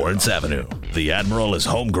 West Lawrence Avenue. The Admiral is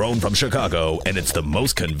homegrown from Chicago, and it's the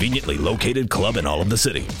most conveniently located club in all of the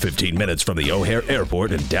city. 15 minutes from the O'Hare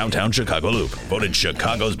Airport in downtown Chicago Loop. Voted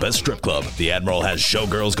Chicago's best strip club, the Admiral has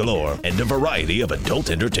showgirls galore and a variety of adult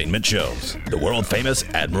entertainment shows. The world-famous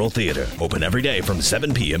Admiral Theater, open every day from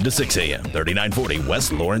 7 p.m. to 6 a.m., 3940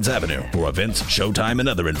 West Lawrence Avenue. For events, showtime, and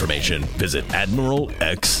other information, visit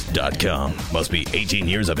AdmiralX.com. Must be 18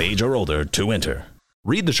 years of age or older to enter.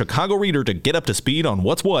 Read the Chicago Reader to get up to speed on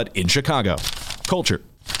what's what in Chicago. Culture,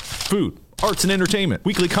 food, arts and entertainment,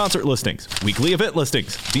 weekly concert listings, weekly event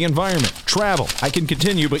listings, the environment, travel. I can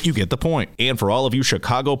continue, but you get the point. And for all of you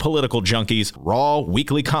Chicago political junkies, raw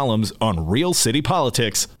weekly columns on real city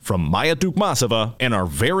politics from Maya Dukmasova and our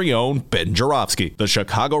very own Ben Jarofsky. The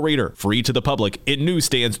Chicago Reader, free to the public in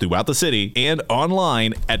newsstands throughout the city and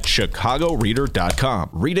online at chicagoreader.com.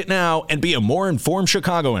 Read it now and be a more informed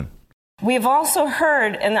Chicagoan. We have also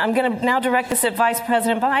heard, and I'm going to now direct this at Vice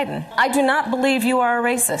President Biden, I do not believe you are a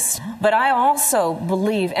racist, but I also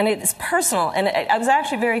believe, and it's personal, and I was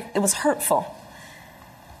actually it was hurtful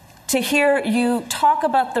to hear you talk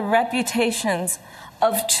about the reputations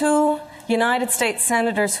of 2 United States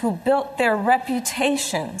senators who built their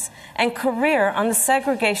reputations and career on the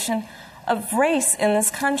segregation of race in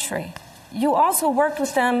this country. You also worked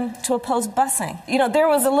with them to oppose busing. There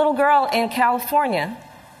was a little girl in California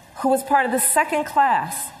who was part of the second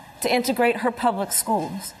class to integrate her public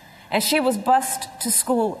schools. And she was bused to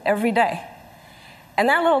school every day. And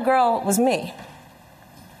that little girl was me.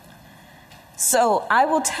 So I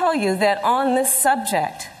will tell you that on this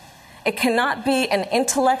subject, it cannot be an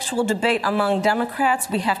intellectual debate among Democrats.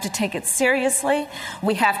 We have to take it seriously.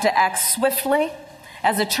 We have to act swiftly.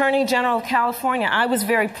 As Attorney General of California, I was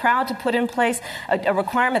very proud to put in place a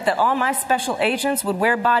requirement that all my special agents would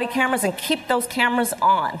wear body cameras and keep those cameras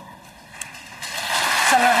on.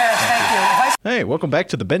 Senator Harris, thank you. Hey, welcome back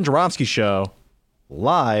to the Ben Jarofsky Show,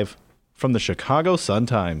 live from the Chicago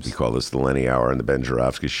Sun-Times. We call this the Lenny Hour on the Ben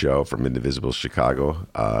Jarofsky Show from Indivisible Chicago,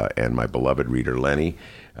 and my beloved reader, Lenny.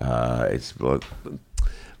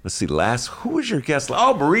 Let's see, who was your guest?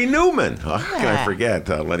 Oh, Marie Newman. How can I forget?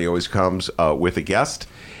 Lenny always comes with a guest.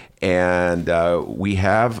 And we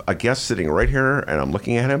have a guest sitting right here, and I'm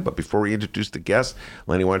looking at him. But before we introduce the guest,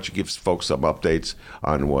 Lenny, why don't you give folks some updates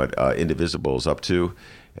on what Indivisible is up to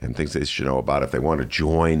and things they should know about if they want to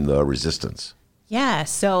join the resistance? Yeah,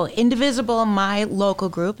 so Indivisible, my local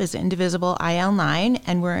group is Indivisible IL9,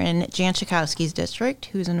 and we're in Jan Schakowsky's district,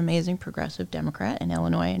 who's an amazing progressive Democrat in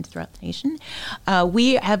Illinois and throughout the nation.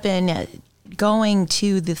 We have been going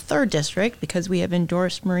to the 3rd district because we have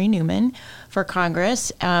endorsed Marie Newman for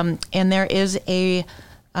Congress, and there is going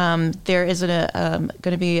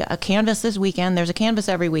to be a canvass this weekend. There's a canvass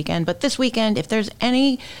every weekend, but this weekend, if there's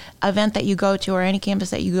any event that you go to or any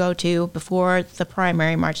campus that you go to before the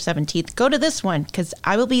primary, March 17th, go to this one because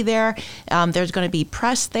I will be there. There's going to be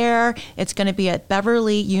press there. It's going to be at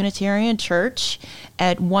Beverly Unitarian Church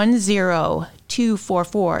at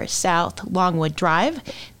 10244 South Longwood Drive.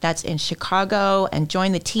 That's in Chicago. And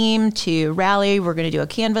join the team to rally. We're going to do a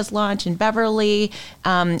canvas launch in Beverly,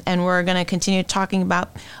 and we're going to continue talking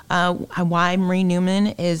about why Marie Newman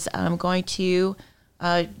is going to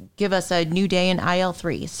give us a new day in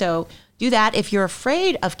IL3. So do that. If you're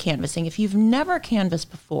afraid of canvassing, if you've never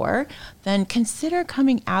canvassed before, then consider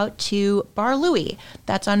coming out to Bar Louie.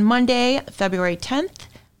 That's on Monday, February 10th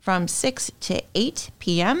from 6 to 8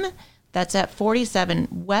 p.m. That's at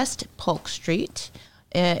 47 West Polk Street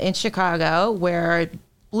in Chicago, where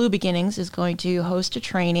Blue Beginnings is going to host a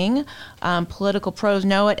training. Political pros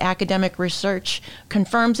know it. Academic research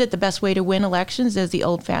confirms it. The best way to win elections is the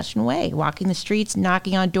old-fashioned way, walking the streets,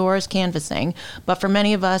 knocking on doors, canvassing. But for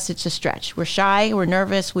many of us, it's a stretch. We're shy, we're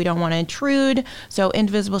nervous, we don't want to intrude. So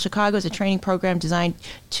Indivisible Chicago is a training program designed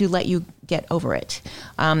to let you get over it.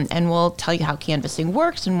 And we'll tell you how canvassing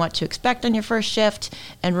works and what to expect on your first shift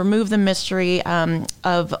and remove the mystery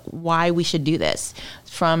of why we should do this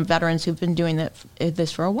from veterans who've been doing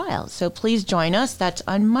this for a while. So please join us. That's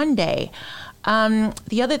on Monday.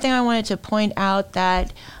 The other thing I wanted to point out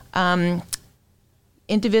that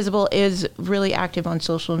Indivisible is really active on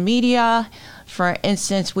social media. For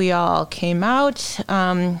instance, we all came out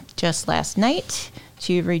just last night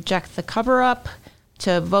to reject the cover-up,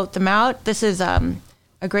 to vote them out. This is a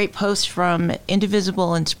great post from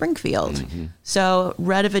Indivisible in Springfield. Mm-hmm. So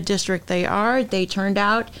red of a district they are. They turned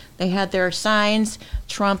out. They had their signs.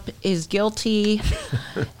 Trump is guilty.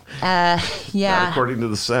 Not according to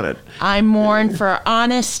the Senate. I mourn for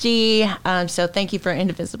honesty. So thank you for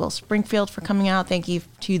Indivisible Springfield for coming out. Thank you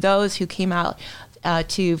to those who came out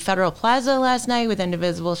to Federal Plaza last night with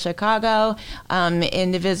Indivisible Chicago.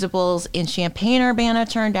 Indivisibles in Champaign-Urbana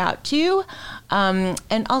turned out too.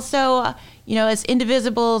 And also, as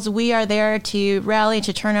Indivisibles, we are there to rally,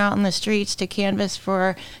 to turn out in the streets, to canvass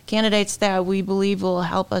for candidates that we believe will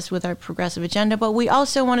help us with our progressive agenda. But we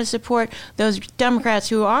also want to support those Democrats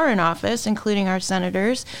who are in office, including our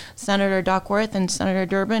senators, Senator Duckworth and Senator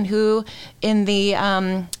Durbin, who in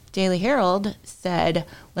the Daily Herald said,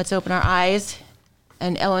 let's open our eyes.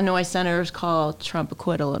 And Illinois senators call Trump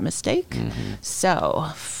acquittal a mistake. Mm-hmm. So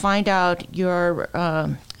find out their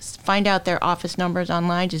office numbers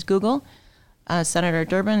online. Just Google Senator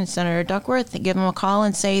Durbin and Senator Duckworth. Give them a call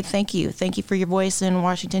and say thank you. Thank you for your voice in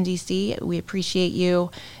Washington, D.C. We appreciate you,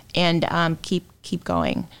 and keep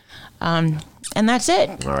going. And that's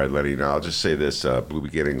it. All right, Letty. Now, I'll just say this. Blue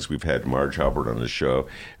Beginnings, we've had Marge Hubbard on the show.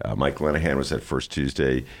 Mike Lenahan was at First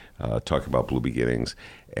Tuesday talking about Blue Beginnings.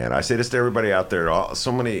 And I say this to everybody out there. I've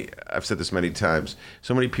said this many times,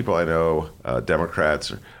 so many people I know,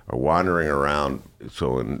 Democrats, are wandering around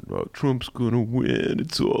saying, Trump's going to win.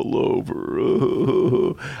 It's all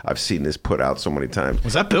over. I've seen this put out so many times.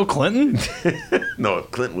 Was that Bill Clinton? No,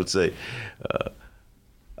 Clinton would say,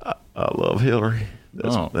 I love Hillary.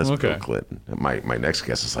 That's okay. Bill Clinton. My next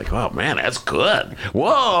guest is like, oh, man, that's good.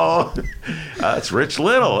 Whoa. That's Rich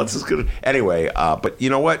Little. That's as good. Anyway, but you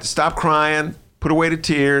know what? Stop crying. Put away the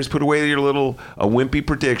tears. Put away your little wimpy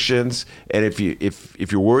predictions. And if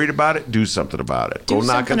you're worried about it, do something about it. Go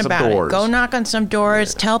knock on some doors. Go knock on some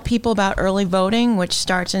doors. Yeah. Tell people about early voting, which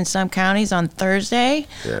starts in some counties on Thursday.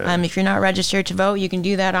 Yeah. If you're not registered to vote, you can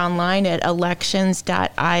do that online at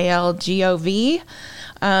elections.ilgov.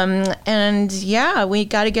 And yeah, we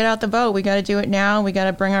got to get out the vote. We got to do it now. We got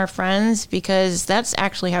to bring our friends, because that's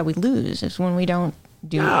actually how we lose, is when we don't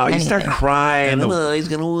do anything. You start crying. He's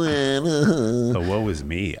going to win. The woe is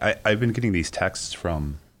me. I've been getting these texts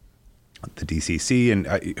from the DCC, and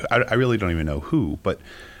I really don't even know who, but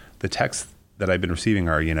the texts that I've been receiving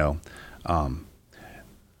are,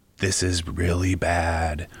 this is really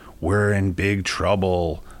bad. We're in big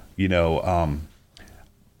trouble.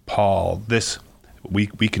 Paul, this... We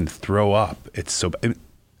can throw up. It's so,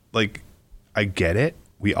 I get it.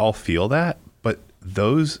 We all feel that, but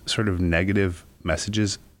those sort of negative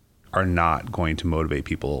messages are not going to motivate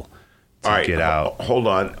people to get out. Hold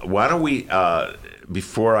on. Why don't we,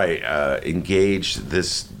 before I engage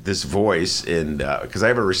this this voice, and because I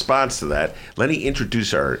have a response to that. Lenny,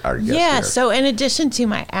 introduce our guest. Yeah, here. so in addition to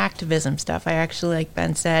my activism stuff, I actually, like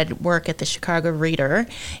Ben said, work at the Chicago Reader,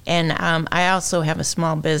 and I also have a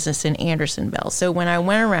small business in Andersonville. So when I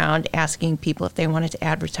went around asking people if they wanted to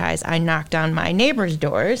advertise, I knocked on my neighbors'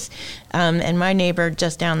 doors, and my neighbor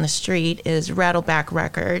just down the street is Rattleback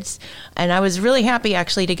Records, and I was really happy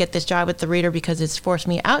actually to get this job at the Reader because it's forced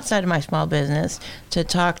me outside of my small business to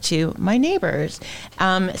talk to my neighbors.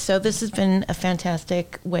 So this has been a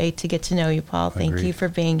fantastic way to get to know you, Paul. Thank you for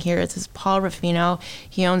being here. This is Paul Ruffino.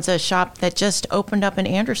 He owns a shop that just opened up in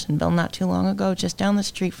Andersonville not too long ago, just down the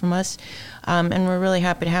street from us. And we're really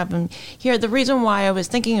happy to have him here. The reason why I was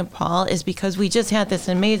thinking of Paul is because we just had this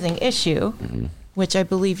amazing issue, which I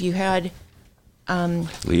believe you had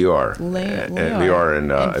Leor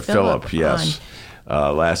and Philip, yes.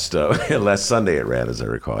 Last Sunday it ran, as I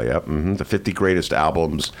recall. Yep, the 50 greatest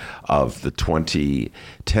albums of the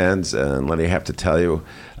 2010s, and let me have to tell you,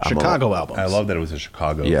 Chicago albums. I love that it was a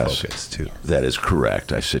Chicago focus too. That is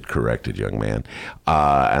correct. I said corrected, young man.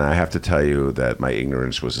 And I have to tell you that my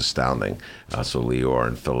ignorance was astounding. So Leor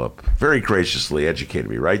and Philip very graciously educated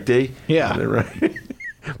me, right, D? Yeah. Right.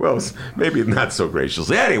 Well, maybe not so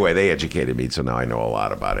graciously. Anyway, they educated me, so now I know a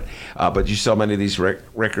lot about it. But you sell many of these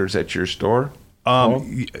records at your store?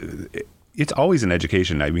 It's always an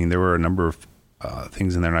education. I mean, there were a number of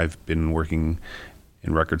things in there, and I've been working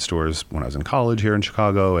in record stores when I was in college here in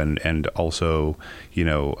Chicago, and also,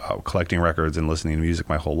 collecting records and listening to music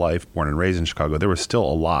my whole life, born and raised in Chicago. There was still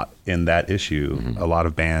a lot in that issue, a lot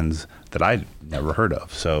of bands that I'd never heard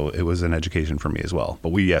of. So it was an education for me as well. But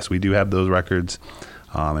we do have those records.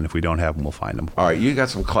 And if we don't have them, we'll find them. All right, you got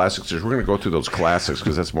some classics. We're going to go through those classics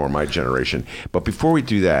because that's more my generation. But before we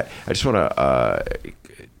do that, I just want to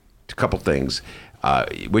a couple things.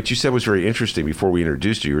 What you said was very interesting before we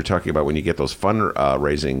introduced you. You were talking about when you get those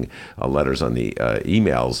fundraising letters on the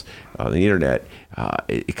emails on the internet,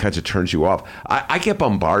 it kind of turns you off. I get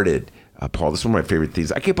bombarded. Paul, this is one of my favorite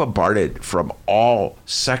things. I get bombarded from all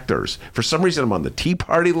sectors. For some reason, I'm on the Tea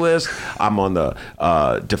Party list. I'm on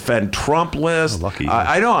the Defend Trump list. Oh, lucky.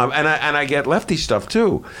 I know, and I get lefty stuff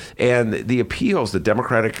too. And the appeals, the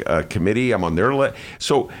Democratic Committee, I'm on their list.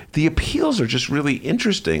 So the appeals are just really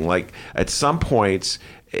interesting. Like at some points,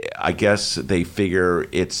 I guess they figure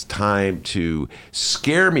it's time to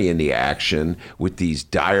scare me in the action with these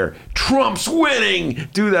dire Trump's winning,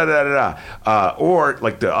 do that, or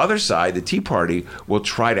like the other side, the Tea Party, will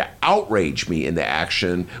try to outrage me in the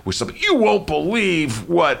action with something. You won't believe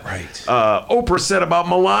what Oprah said about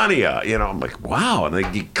Melania. I'm like, wow, and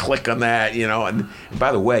then you click on that, and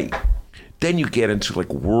by the way, then you get into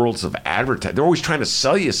like worlds of advertising. They're always trying to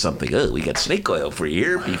sell you something. Oh, we got snake oil for you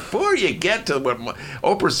here before you get to what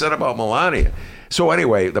Oprah said about Melania. So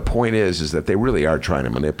anyway, the point is that they really are trying to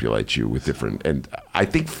manipulate you with different. And I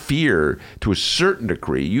think fear, to a certain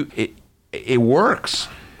degree, it works.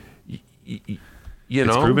 It's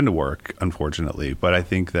proven to work, unfortunately. But I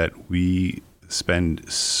think that we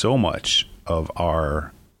spend so much of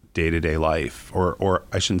our day-to-day life, or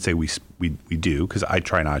I shouldn't say we do, because I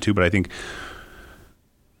try not to, but I think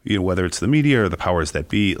whether it's the media or the powers that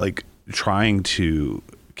be, like trying to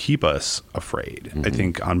keep us afraid. I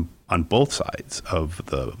think on both sides of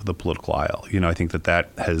the political aisle. I think that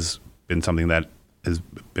has been something that has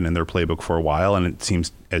been in their playbook for a while, and it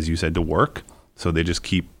seems, as you said, to work. So they just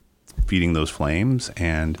keep feeding those flames,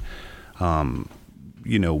 and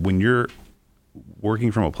when you're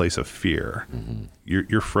working from a place of fear,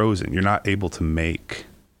 you're frozen. You're not able to make,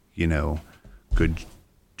 good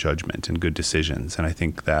judgment and good decisions. And I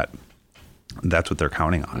think that's what they're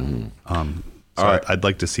counting on. So right. I'd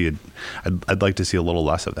like to see it. I'd like to see a little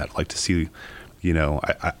less of that. I'd like to see,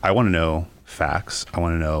 I want to know facts. I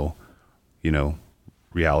want to know,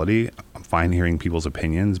 reality. I'm fine hearing people's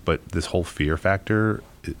opinions, but this whole fear factor,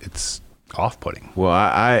 it's off-putting. Well,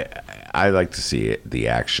 I like to see the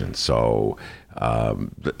action. So,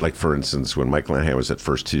 like for instance, when Mike Lanahan was at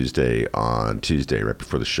First Tuesday on Tuesday, right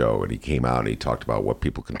before the show, and he came out and he talked about what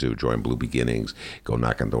people can do, join Blue Beginnings, go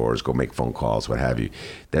knock on doors, go make phone calls, what have you.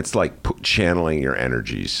 That's like channeling your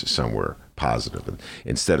energies somewhere positive, and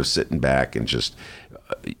instead of sitting back and just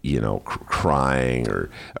crying or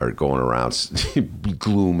going around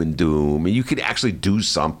gloom and doom. You could actually do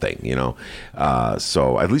something,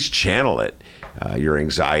 so at least channel it. Your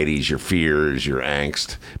anxieties, your fears, your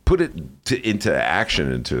angst, put it into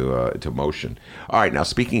action, into motion. All right, now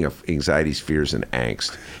speaking of anxieties, fears, and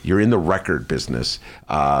angst, you're in the record business.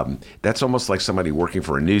 That's almost like somebody working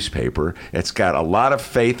for a newspaper. It's got a lot of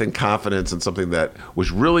faith and confidence in something that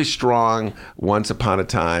was really strong once upon a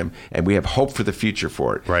time, and we have hope for the future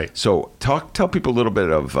for it. Right. So tell people a little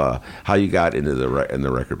bit of how you got into the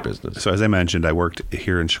record business. So as I mentioned, I worked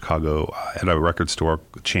here in Chicago at a record store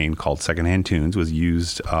chain called Secondhand Tunes, was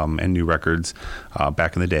used and new records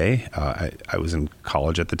back in the day. I was in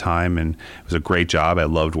college at the time, and it was a great job. I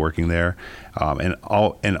loved working there, and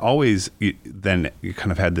always then you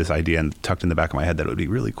kind of had this idea and tucked in the back of my head that it would be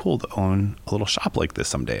really cool to own a little shop like this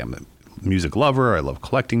someday. I'm a music lover. I love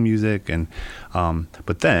collecting music, and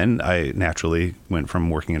but then I naturally went from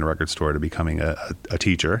working in a record store to becoming a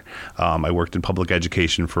teacher. I worked in public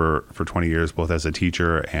education for 20 years, both as a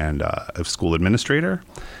teacher and a school administrator.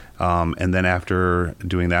 And then after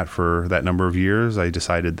doing that for that number of years, I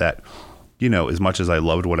decided that, as much as I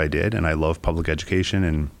loved what I did, and I love public education,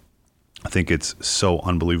 and I think it's so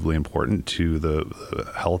unbelievably important to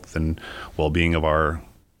the health and well-being of our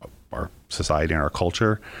society and our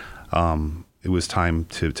culture, it was time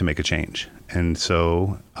to make a change. And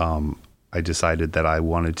so I decided that I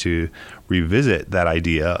wanted to revisit that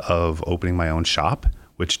idea of opening my own shop,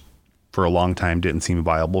 which for a long time didn't seem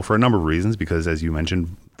viable for a number of reasons, because as you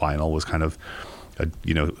mentioned, vinyl was kind of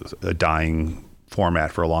a dying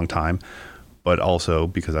format for a long time, but also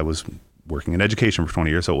because I was working in education for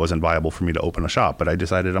 20 years, so it wasn't viable for me to open a shop. But I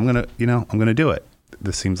decided I'm gonna do it.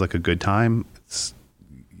 This seems like a good time.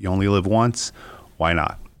 You only live once, why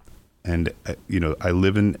not? And I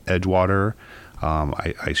live in Edgewater.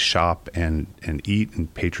 I shop and eat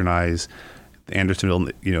and patronize the Andersonville,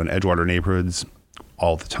 and Edgewater neighborhoods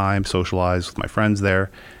all the time, socialize with my friends there,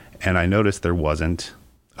 and I noticed there wasn't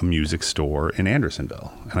a music store in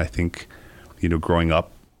Andersonville. And I think, growing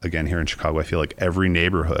up again here in Chicago, I feel like every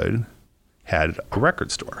neighborhood had a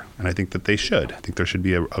record store, and I think that they should. I think there should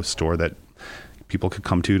be a store that people could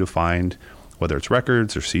come to find, whether it's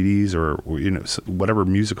records or CDs or whatever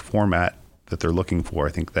music format that they're looking for.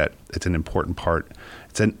 I think that it's an important part.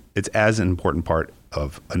 It's as an important part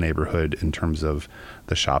of a neighborhood in terms of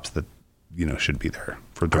the shops that should be there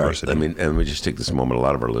for diversity. Right. Let me just take this moment. A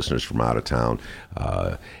lot of our listeners from out of town,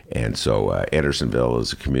 and so Andersonville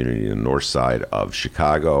is a community in the north side of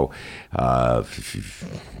Chicago,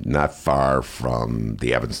 not far from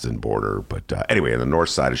the Evanston border, but anyway, in the north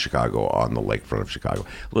side of Chicago, on the lakefront of Chicago.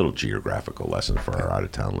 A little geographical lesson for our out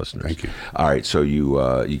of town listeners. Thank you. All right, so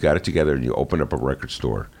you got it together and you opened up a record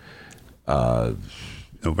store.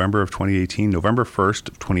 November 1st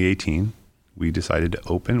of 2018. We decided to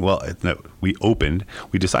open. Well, no, we opened.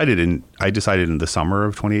 I decided in the summer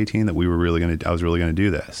of 2018 that I was really going to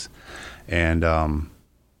do this. And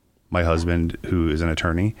my husband, who is an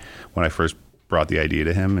attorney, when I first brought the idea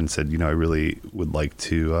to him and said, I really would like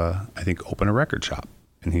to, I think, open a record shop.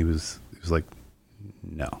 And he was like,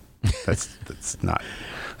 no, that's not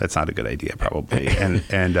a good idea, probably.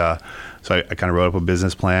 And so I kind of wrote up a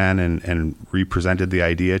business plan and represented the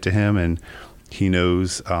idea to him, and he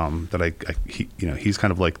knows that he's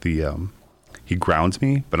kind of like he grounds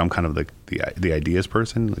me, but I'm kind of the ideas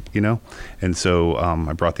person, And so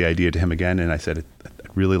I brought the idea to him again, and I said,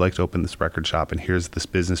 I'd really like to open this record shop, and here's this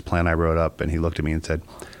business plan I wrote up. And he looked at me and said,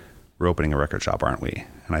 we're opening a record shop, aren't we?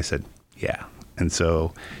 And I said, yeah. And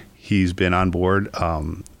so he's been on board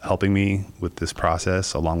helping me with this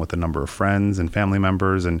process, along with a number of friends and family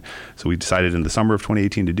members. And so we decided in the summer of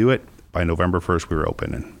 2018 to do it. By November 1st, we were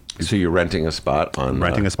open. And so you're renting a spot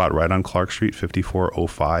renting a spot right on Clark Street,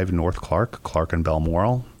 5405 North Clark and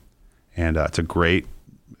Balmoral. And it's a great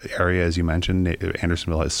area, as you mentioned.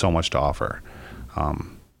 Andersonville has so much to offer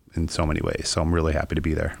in so many ways. So I'm really happy to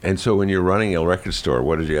be there. And so when you're running a record store,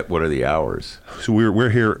 what are the hours? So we're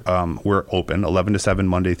here. We're open 11 to 7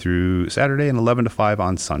 Monday through Saturday, and 11 to 5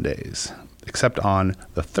 on Sundays. Except on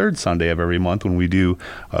the third Sunday of every month, when we do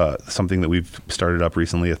something that we've started up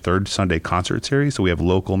recently, a third Sunday concert series. So we have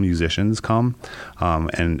local musicians come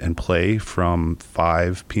and play from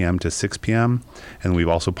 5 p.m. to 6 p.m. And we've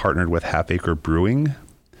also partnered with Half Acre Brewing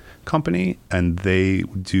Company, and they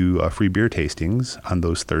do free beer tastings on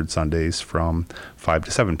those third Sundays from 5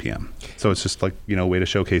 to 7 p.m. So it's just like, a way to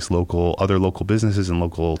showcase other local businesses and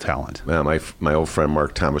local talent. Well, my old friend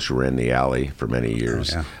Mark Thomas, who ran the Alley for many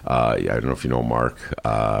years. Oh, yeah. I don't know if you know Mark,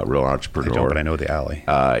 real entrepreneur. I don't, but I know the Alley.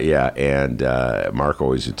 And Mark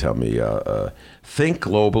always would tell me, think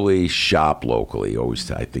globally, shop locally.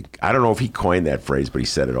 I don't know if he coined that phrase, but he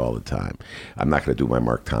said it all the time. I'm not going to do my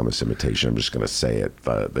Mark Thomas imitation. I'm just going to say it,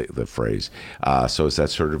 the phrase. So is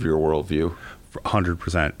that sort of your worldview?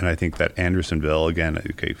 100%. And I think that Andersonville, again,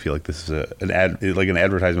 I feel like this is an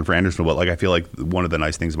advertisement for Andersonville, but like I feel like one of the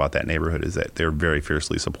nice things about that neighborhood is that they're very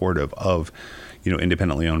fiercely supportive of,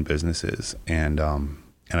 independently owned businesses, and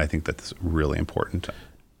I think that's really important.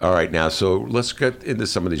 All right, now, so let's get into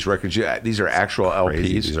some of these records. These are actual LPs.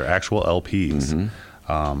 These are actual LPs.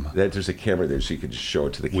 Mm-hmm. There's a camera there, so you can just show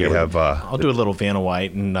it to the camera. We have. I'll do a little Vanna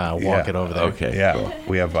White and walk it over there. Okay. Yeah. Cool.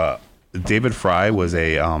 We have David Fry was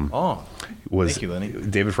a. Thank you, Lenny.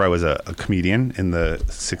 David Fry was a comedian in the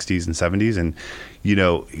 60s and 70s, and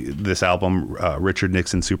this album, Richard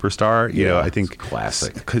Nixon Superstar. I think it's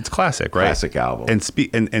classic. It's classic, right? Classic album,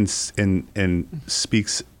 and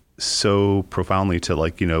speaks so profoundly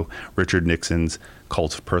to Richard Nixon's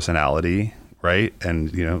cult of personality, right?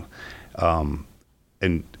 And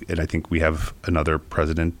and I think we have another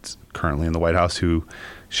president currently in the White House who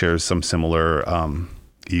shares some similar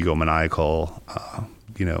egomaniacal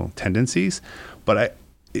tendencies. But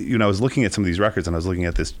I was looking at some of these records, and I was looking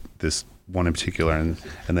at this one in particular, and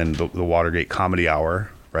then the Watergate Comedy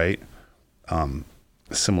Hour, right?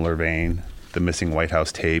 Similar vein, the Missing White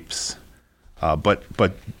House Tapes. But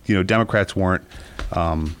Democrats weren't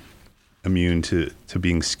immune to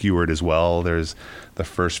being skewered as well. There's The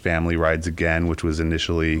First Family Rides Again, which was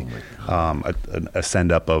initially a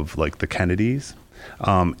send up of like the Kennedys.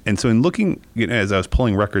 And so in looking, as I was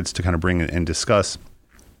pulling records to kind of bring in and discuss.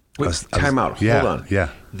 Time out. Hold on. Yeah.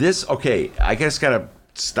 I guess got to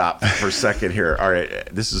stop for a second here. All right.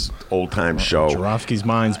 This is old time show. Jarofsky's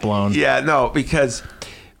mind's blown. Yeah, no, because...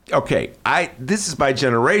 Okay, this is my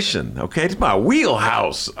generation. Okay, it's my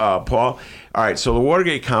wheelhouse, Paul. All right, so the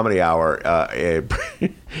Watergate Comedy Hour,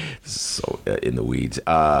 so in the weeds.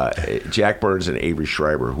 Jack Burns and Avery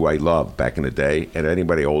Schreiber, who I loved back in the day, and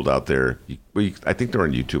anybody old out there, I think they're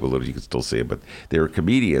on YouTube a little. You can still see it, but they were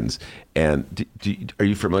comedians. And are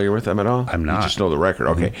you familiar with them at all? I'm not. You just know the record.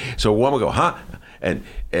 Okay, so one would go, huh? And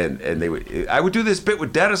they would. I would do this bit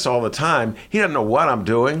with Dennis all the time. He doesn't know what I'm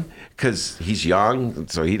doing because he's young,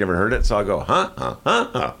 so he never heard it. So I go, huh.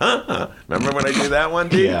 Remember when I do that one,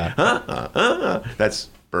 D? Yeah. Huh. That's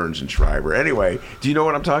Burns and Schreiber. Anyway, do you know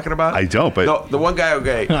what I'm talking about? I don't, but no, the one guy.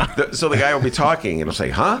 Okay, so the guy will be talking and he'll say,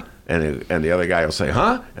 huh. And the other guy will say,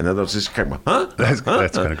 huh? And then they'll just come, huh? That's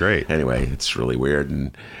kind of great. Anyway, it's really weird.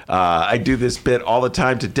 And I do this bit all the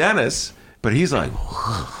time to Dennis. But he's like,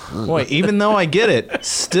 boy, even though I get it,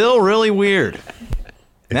 still really weird.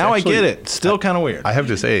 Now I get it. Still kind of weird. I have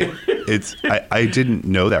to say, I didn't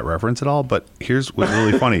know that reference at all, but here's what's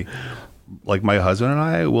really funny. Like my husband and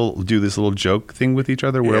I will do this little joke thing with each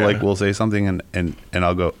other where like we'll say something and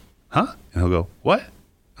I'll go, huh? And he'll go, what?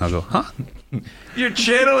 And I'll go, huh? You're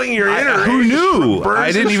channeling your inner. Who knew?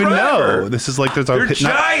 I didn't even know. This is like You're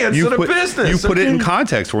giants in the business. You put it in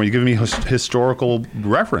context for me. You give me historical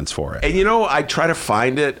reference for it. And I try to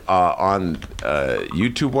find it on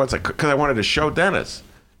YouTube once because I wanted to show Dennis.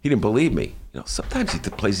 He didn't believe me. Sometimes he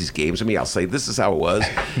plays these games with me. I'll say, this is how it was.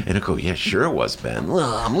 And he'll go, yeah, sure it was, Ben.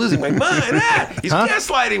 I'm losing my mind. He's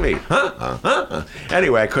gaslighting me.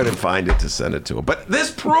 Anyway, I couldn't find it to send it to him. But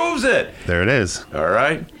this proves it. There it is. All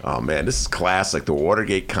right. Oh, man, this is classic. The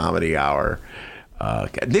Watergate Comedy Hour.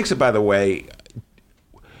 Nixon, by the way,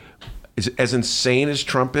 as insane as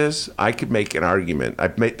Trump is, I could make an argument.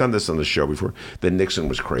 I've done this on the show before, that Nixon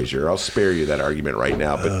was crazier. I'll spare you that argument right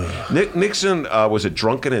now. But Nixon was a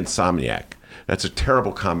drunken insomniac. That's a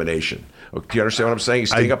terrible combination. Do you understand what I'm saying?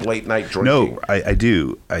 He's staying up late night drinking. No, I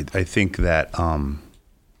do. I think that,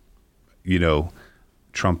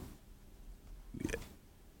 Trump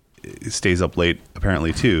stays up late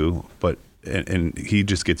apparently too, but and he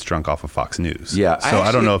just gets drunk off of Fox News. Yeah. So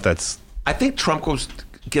I don't know if that's... I think Trump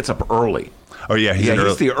gets up early. Oh yeah,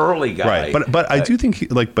 he's the early guy. Right, but I do think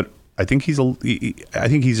I think he's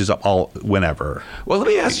just up all whenever. Well, let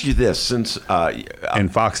me ask you this: since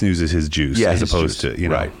and Fox News is his juice, as opposed to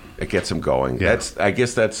right, it gets him going. Yeah. I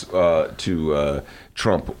guess that's to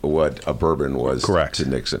Trump what a bourbon was correct to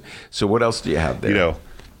Nixon. So what else do you have there?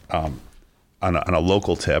 On a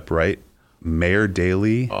local tip, right? Mayor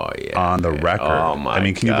Daley on the record. Oh my! I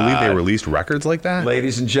mean, can you believe they released records like that?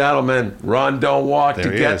 Ladies and gentlemen, run, don't walk to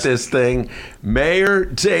get this thing. Mayor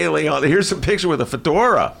Daley on. Here's some picture with a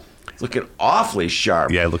fedora. It's looking awfully sharp.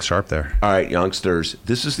 Yeah, it looks sharp there. All right, youngsters,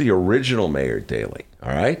 this is the original Mayor Daley.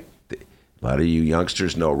 All right. A lot of you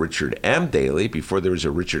youngsters know Richard M. Daley. Before there was a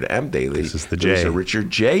Richard M. Daley, this is the J. There was a Richard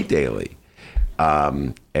J. Daley.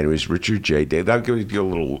 And it was Richard J. Daley. I'll give you a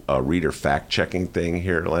little reader fact-checking thing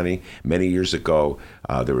here, Lenny. Many years ago,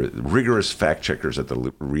 there were rigorous fact-checkers at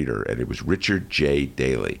the Reader, and it was Richard J.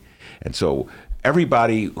 Daley. And so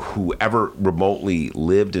everybody who ever remotely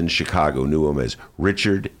lived in Chicago knew him as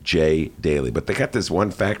Richard J. Daley. But they got this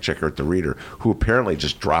one fact checker at the Reader who apparently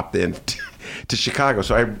just dropped in to Chicago.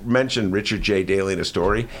 So I mentioned Richard J. Daley in a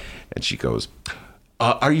story, and she goes,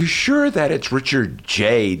 are you sure that it's Richard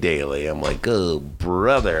J. Daley? I'm like, oh,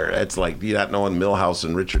 brother. It's like you not knowing Milhouse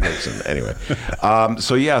and Richard Nixon. Anyway,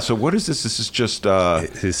 so what is this? This is just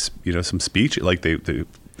his, some speech, like the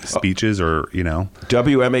speeches or,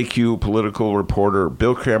 WMAQ political reporter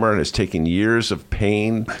Bill Cameron has taken years of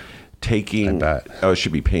pain it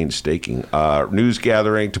should be painstaking news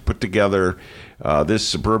gathering to put together this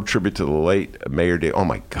superb tribute to the late Mayor Daley. Oh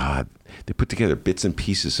my God. They put together bits and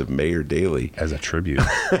pieces of Mayor Daley as a tribute.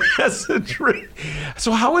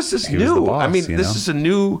 So how is this new? The boss, this is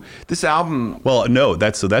this album. Well, no,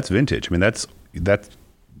 that's vintage. I mean, that's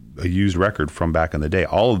a used record from back in the day.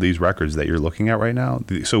 All of these records that you're looking at right now.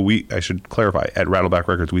 I should clarify, at Rattleback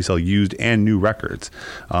Records, we sell used and new records.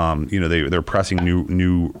 They're pressing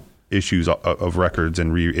new issues of records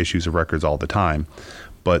and reissues of records all the time,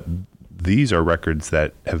 but these are records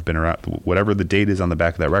that have been around. Whatever the date is on the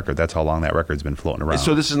back of that record, that's how long that record's been floating around.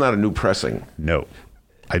 So this is not a new pressing? No.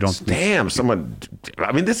 I don't. Damn,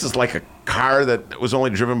 this is like a car that was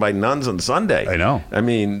only driven by nuns on Sunday. I know.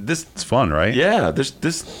 It's fun, right? Yeah. This.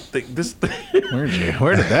 Where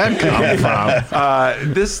did that come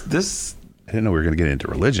from? This. I didn't know we were going to get into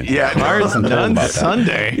religion. Yeah, cars and nuns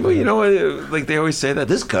Sunday. Well, like they always say that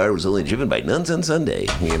this car was only driven by nuns on Sunday.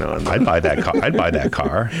 I'd buy that car. I'd buy that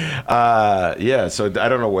car. Yeah. So I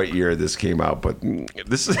don't know what year this came out, but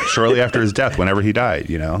this is shortly after his death, whenever he died.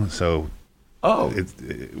 So. Oh,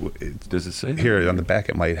 does it say that? Here on the back?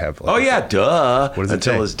 It might have. Duh. What does it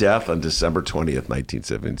Until say? his death on December 20th,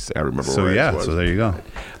 1970. I remember. So where it was. So there you go.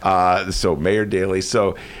 So Mayor Daley.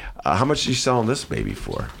 So how much are you selling this baby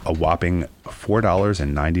for? A whopping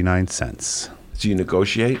 $4.99. Do you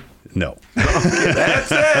negotiate? No. Okay,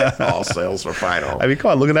 that's it. All sales are final.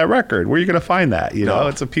 Come on, look at that record. Where are you going to find that?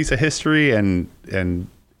 It's a piece of history, and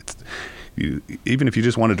it's. Even if you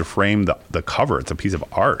just wanted to frame the cover, it's a piece of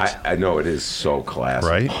art. I know it is so classic,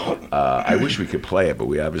 right? I wish we could play it, but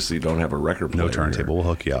we obviously don't have a record player. No turntable. We'll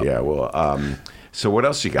hook you up. Yeah. Well, so what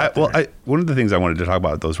else you got? One of the things I wanted to talk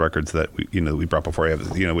about those records that we brought before.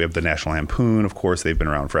 We have the National Lampoon, of course. They've been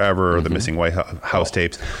around forever. Mm-hmm. The Missing White House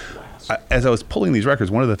tapes. As I was pulling these records,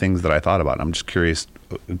 one of the things that I thought about, and I'm just curious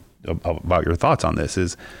about your thoughts on this,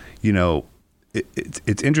 is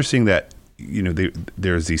it's interesting that.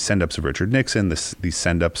 There's these send-ups of Richard Nixon, these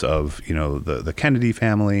send-ups of, the Kennedy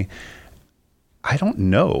family. I don't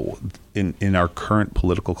know in our current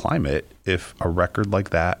political climate if a record like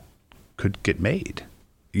that could get made.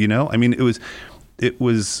 It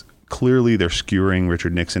was clearly they're skewering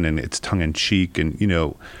Richard Nixon and it's tongue-in-cheek. And,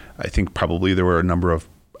 I think probably there were a number of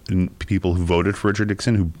people who voted for Richard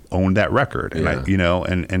Nixon who owned that record and,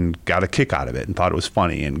 and got a kick out of it and thought it was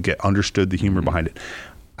funny and understood the humor behind it.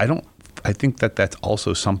 I think that that's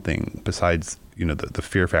also something besides, the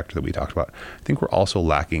fear factor that we talked about. I think we're also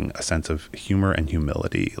lacking a sense of humor and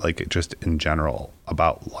humility, like just in general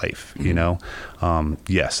about life,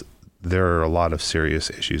 Yes, there are a lot of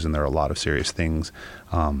serious issues and there are a lot of serious things.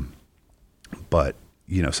 But,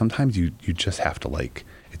 sometimes you just have to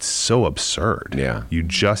it's so absurd. Yeah. You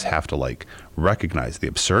just have to recognize the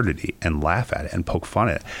absurdity and laugh at it and poke fun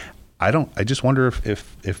at it. I just wonder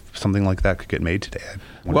if something like that could get made today.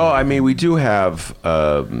 Well, we do have,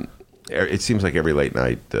 it seems like every late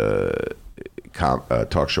night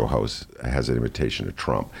talk show host has an invitation to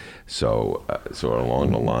Trump. So along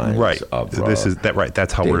the lines right. of this is that right.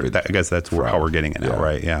 That's how David I guess that's how we're getting it now,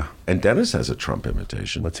 right? Yeah. And Dennis has a Trump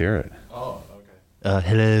invitation. Let's hear it. Oh,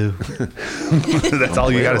 hello. That's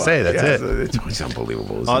all you got to say. That's it. It's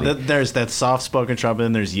unbelievable. Isn't There's that soft-spoken Trump,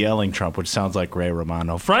 and there's yelling Trump, which sounds like Ray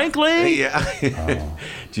Romano. Frankly, yeah.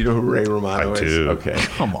 Do you know who Ray Romano is? I do. Okay,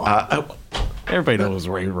 come on. Everybody knows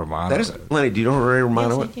Ray Romano. Lenny, do you know who Ray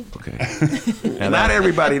Romano is? Okay. And not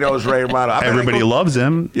everybody knows Ray Romano. Everybody loves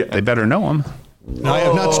him. Yeah. They better know him. I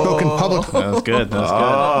have not spoken publicly. That's good.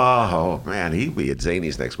 Oh, man, he'd be at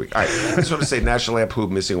Zany's next week. All right, I just want to say National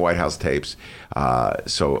Lampoon Missing White House tapes.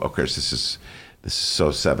 So, of course, this is so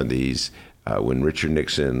 70s when Richard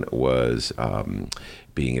Nixon was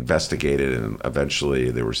being investigated, and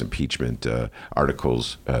eventually there was impeachment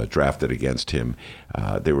articles drafted against him.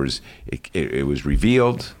 It was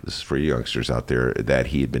revealed, this is for youngsters out there, that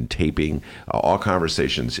he had been taping all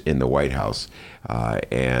conversations in the White House.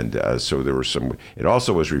 So there were some. It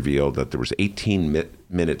also was revealed that there was 18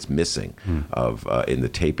 minutes missing of in the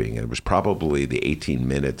taping, and it was probably the 18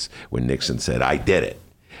 minutes when Nixon said, "I did it."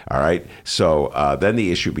 All right. So then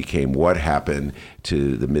the issue became what happened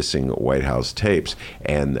to the missing White House tapes.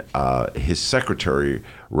 And his secretary,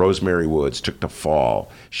 Rosemary Woods, took the fall.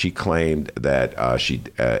 She claimed that she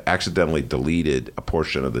accidentally deleted a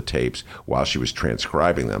portion of the tapes while she was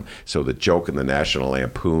transcribing them. So the joke in the National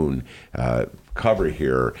Lampoon cover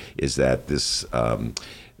here is that this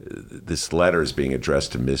letter is being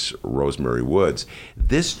addressed to Miss Rosemary Woods.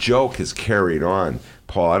 This joke has carried on.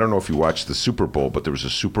 Paul, I don't know if you watched the Super Bowl, but there was a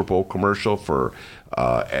Super Bowl commercial for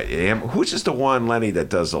who's just the one, Lenny, that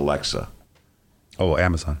does Alexa? Oh,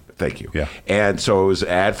 Amazon. Thank you. Yeah. And so it was an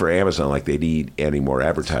ad for Amazon, like they need any more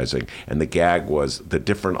advertising. And the gag was the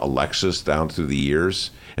different Alexas down through the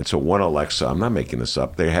years. And so one Alexa, I'm not making this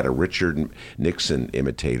up, they had a Richard Nixon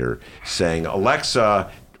imitator saying,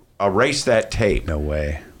 Alexa, erase that tape. No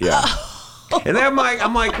way. Yeah. And then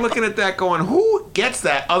I'm like looking at that going, who gets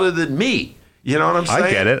that other than me? You know what I'm saying?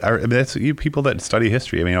 I get it. I mean, that's you people that study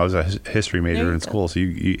history. I mean, I was a history major in school, so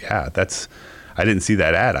yeah, that's. I didn't see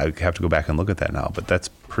that ad. I have to go back and look at that now. But that's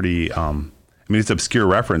pretty. I mean, it's obscure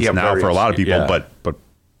reference now for a lot of people, but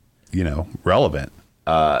relevant.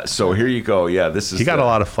 So here you go. Yeah, this is. He got a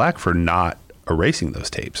lot of flack for not erasing those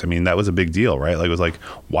tapes. I mean, that was a big deal, right? Like, it was like,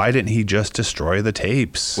 why didn't he just destroy the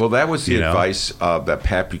tapes? Well, that was the advice that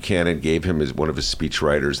Pat Buchanan gave him as one of his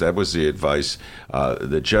speechwriters. That was the advice,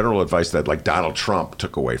 the general advice that like Donald Trump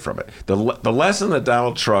took away from it. The lesson that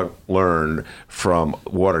Donald Trump learned from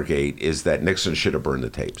Watergate is that Nixon should have burned the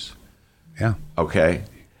tapes. Yeah. Okay.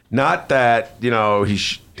 Not that he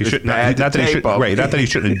should not that he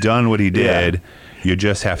shouldn't have done what he did. Yeah. You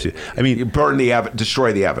just have to. I mean, you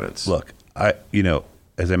destroy the evidence. Look,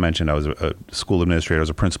 as I mentioned, I was a school administrator. I was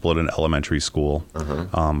a principal at an elementary school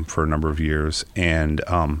for a number of years, and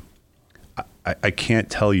I can't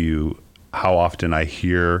tell you how often I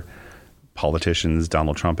hear politicians,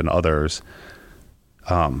 Donald Trump and others,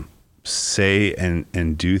 say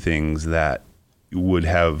and do things that would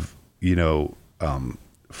have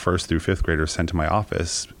first through fifth graders sent to my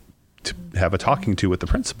office to have a talking to with the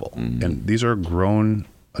principal, and these are grown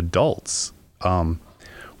adults.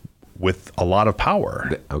 With a lot of power.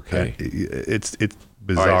 Okay. It's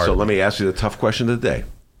bizarre. All right, so let me ask you the tough question of the day.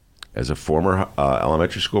 As a former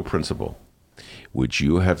elementary school principal, would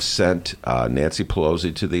you have sent Nancy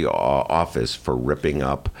Pelosi to the office for ripping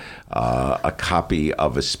up a copy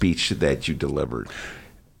of a speech that you delivered?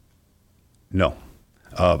 No.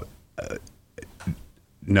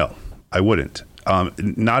 No, I wouldn't.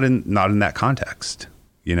 Not in that context,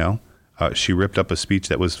 She ripped up a speech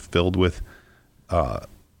that was filled with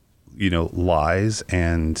lies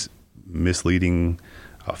and misleading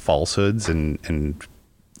falsehoods and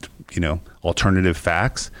alternative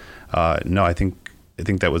facts. No, I think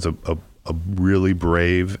that was a really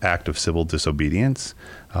brave act of civil disobedience.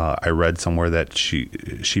 I read somewhere that she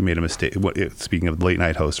made a mistake. Speaking of late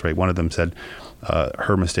night hosts, right? One of them said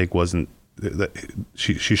her mistake wasn't that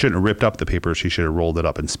she shouldn't have ripped up the paper. She should have rolled it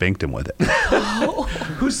up and spanked him with it.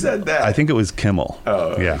 Who said that? I think it was Kimmel.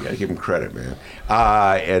 Oh, yeah. You gotta give him credit, man.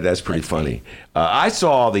 And that's pretty funny. I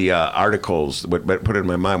saw the articles, what put it in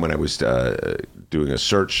my mind when I was doing a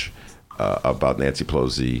search about Nancy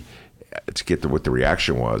Pelosi to get what the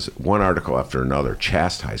reaction was. One article after another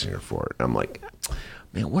chastising her for it. I'm like,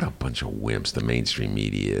 man, what a bunch of wimps the mainstream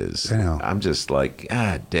media is. I know. I'm just like,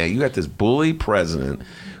 dang, you got this bully president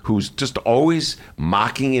who's just always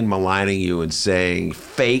mocking and maligning you and saying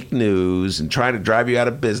fake news and trying to drive you out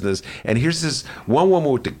of business. And here's this one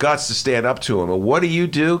woman with the guts to stand up to him. And what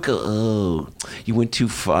do? Go, oh, you went too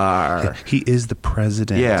far. He is the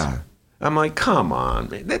president. Yeah. I'm like, come on,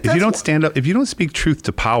 man. If you don't stand up, if you don't speak truth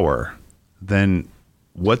to power, then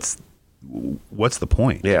what's the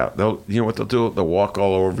point? Yeah, you know what they'll do? They'll walk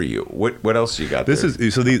all over you. What else you got? This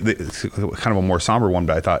is so it's kind of a more somber one,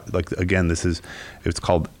 but I thought, like, again, it's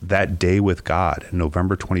called That Day with God,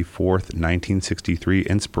 November 24th, 1963,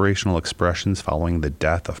 inspirational expressions following the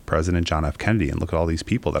death of President John F. Kennedy. And look at all these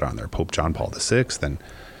people that are on there: Pope John Paul VI. And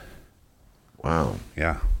wow,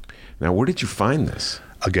 yeah. Now, where did you find this?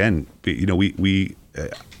 Again,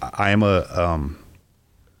 I am a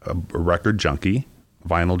record junkie.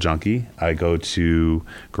 Vinyl junkie. I go to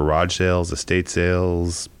garage sales, estate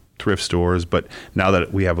sales, thrift stores. But now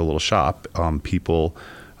that we have a little shop, people,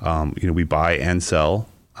 we buy and sell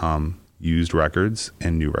used records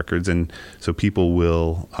and new records. And so people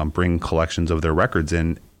will bring collections of their records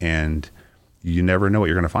in, and you never know what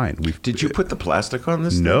you're going to find. Did you put the plastic on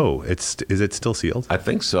this? No. Is it still sealed? I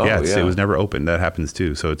think so. Yeah, it was never opened. That happens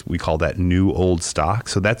too. So we call that new old stock.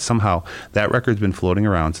 So that's somehow, that record's been floating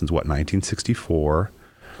around since 1964?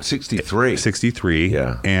 63. 63.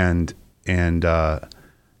 Yeah. And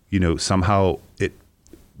somehow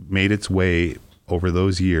made its way over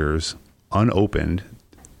those years unopened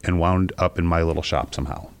and wound up in my little shop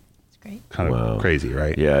somehow. That's great. Kind of crazy,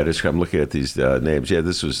 right? Yeah, I'm looking at these names. Yeah,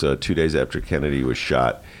 this was 2 days after Kennedy was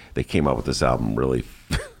shot. They came out with this album really,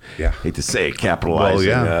 hate to say it,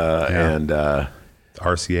 capitalizing. And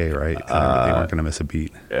RCA, right? They weren't going to miss a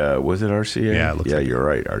beat. Was it RCA? Yeah, it looks like you're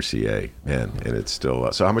right, RCA. Man, and it's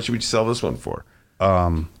still... so how much would you sell this one for?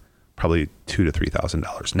 Probably $2,000 to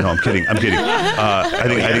 $3,000. No, I'm kidding. I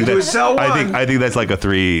think that's like a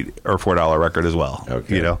 $3 or $4 record as well.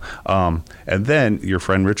 Okay. You know, and then your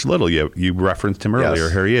friend Rich Little, you referenced him earlier.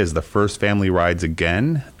 Yes. Here he is. The First Family Rides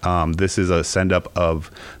Again. This is a send up of.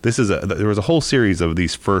 There was a whole series of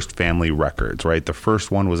these First Family records. Right. The first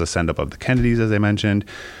one was a send up of the Kennedys, as I mentioned.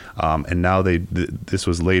 And now this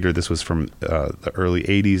was later. This was from the early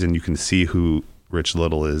 '80s, and you can see who Rich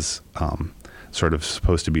Little is. Sort of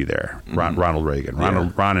supposed to be there. Ronald Reagan,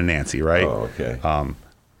 Ron and Nancy, right? Oh, okay.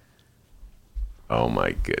 Oh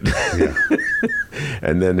my goodness. Yeah.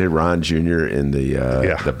 And then Ron Jr. in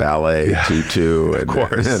the ballet tutu, and, of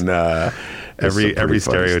course, and every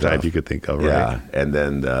stereotype stuff you could think of, right? Yeah, and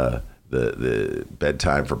then the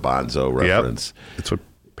bedtime for Bonzo reference. Yep. That's what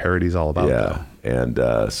parody's all about. Yeah, and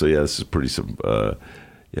this is pretty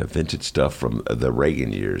vintage stuff from the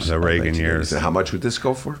Reagan years. The Reagan years. And how much would this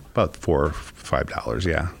go for? About $4 or $5.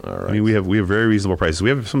 Yeah. All right. I mean, we have very reasonable prices. We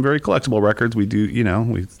have some very collectible records. We do,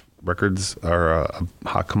 records are a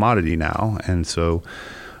hot commodity now, and so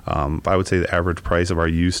I would say the average price of our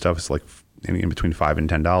used stuff is like in between $5 and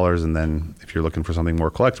 $10, and then if you're looking for something more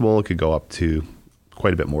collectible, it could go up to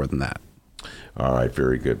quite a bit more than that. All right,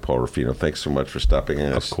 very good, Paul Ruffino. Thanks so much for stopping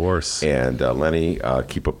in. Of course. And Lenny,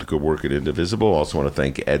 keep up the good work at Indivisible. Also want to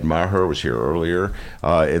thank Ed Maher, was here earlier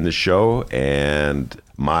in the show, and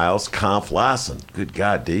Miles Kampf Lassen. Good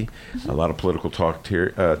God, D. A lot of political talk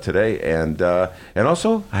here today. And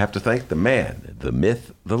also, I have to thank the man, the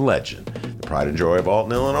myth, the legend, the pride and joy of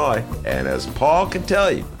Alton, Illinois. And as Paul can tell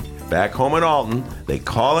you, back home in Alton, they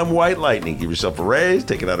call him White Lightning. Give yourself a raise,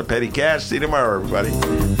 take it out of petty cash. See you tomorrow, everybody.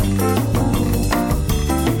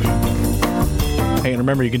 Hey, and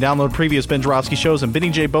remember, you can download previous Ben Joravsky shows and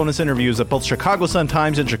Benny J bonus interviews at both Chicago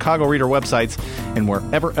Sun-Times and Chicago Reader websites and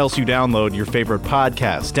wherever else you download your favorite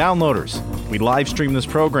podcasts. Downloaders, we live stream this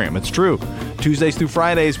program. It's true. Tuesdays through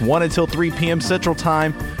Fridays, 1 until 3 p.m. Central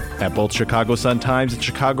Time at both Chicago Sun-Times and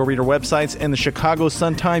Chicago Reader websites and the Chicago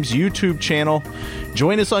Sun-Times YouTube channel.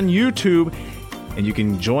 Join us on YouTube, and you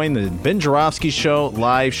can join the Ben Joravsky Show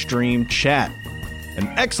live stream chat. An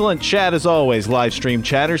excellent chat as always, live stream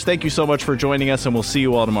chatters. Thank you so much for joining us, and we'll see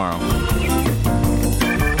you all tomorrow.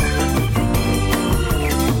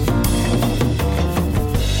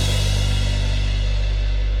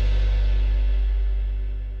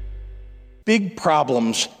 Big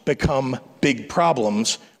problems become big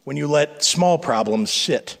problems when you let small problems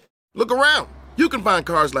sit. Look around. You can find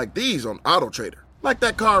cars like these on AutoTrader, like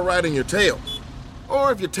that car right in your tail. Or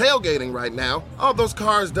if you're tailgating right now, all those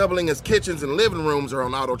cars doubling as kitchens and living rooms are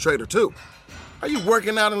on AutoTrader too. Are you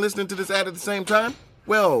working out and listening to this ad at the same time?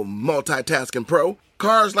 Well, multitasking pro,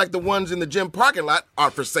 cars like the ones in the gym parking lot are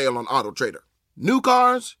for sale on AutoTrader. New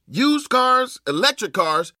cars, used cars, electric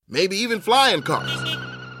cars, maybe even flying cars.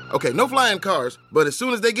 Okay, no flying cars, but as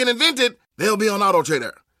soon as they get invented, they'll be on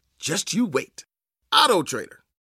AutoTrader. Just you wait. AutoTrader.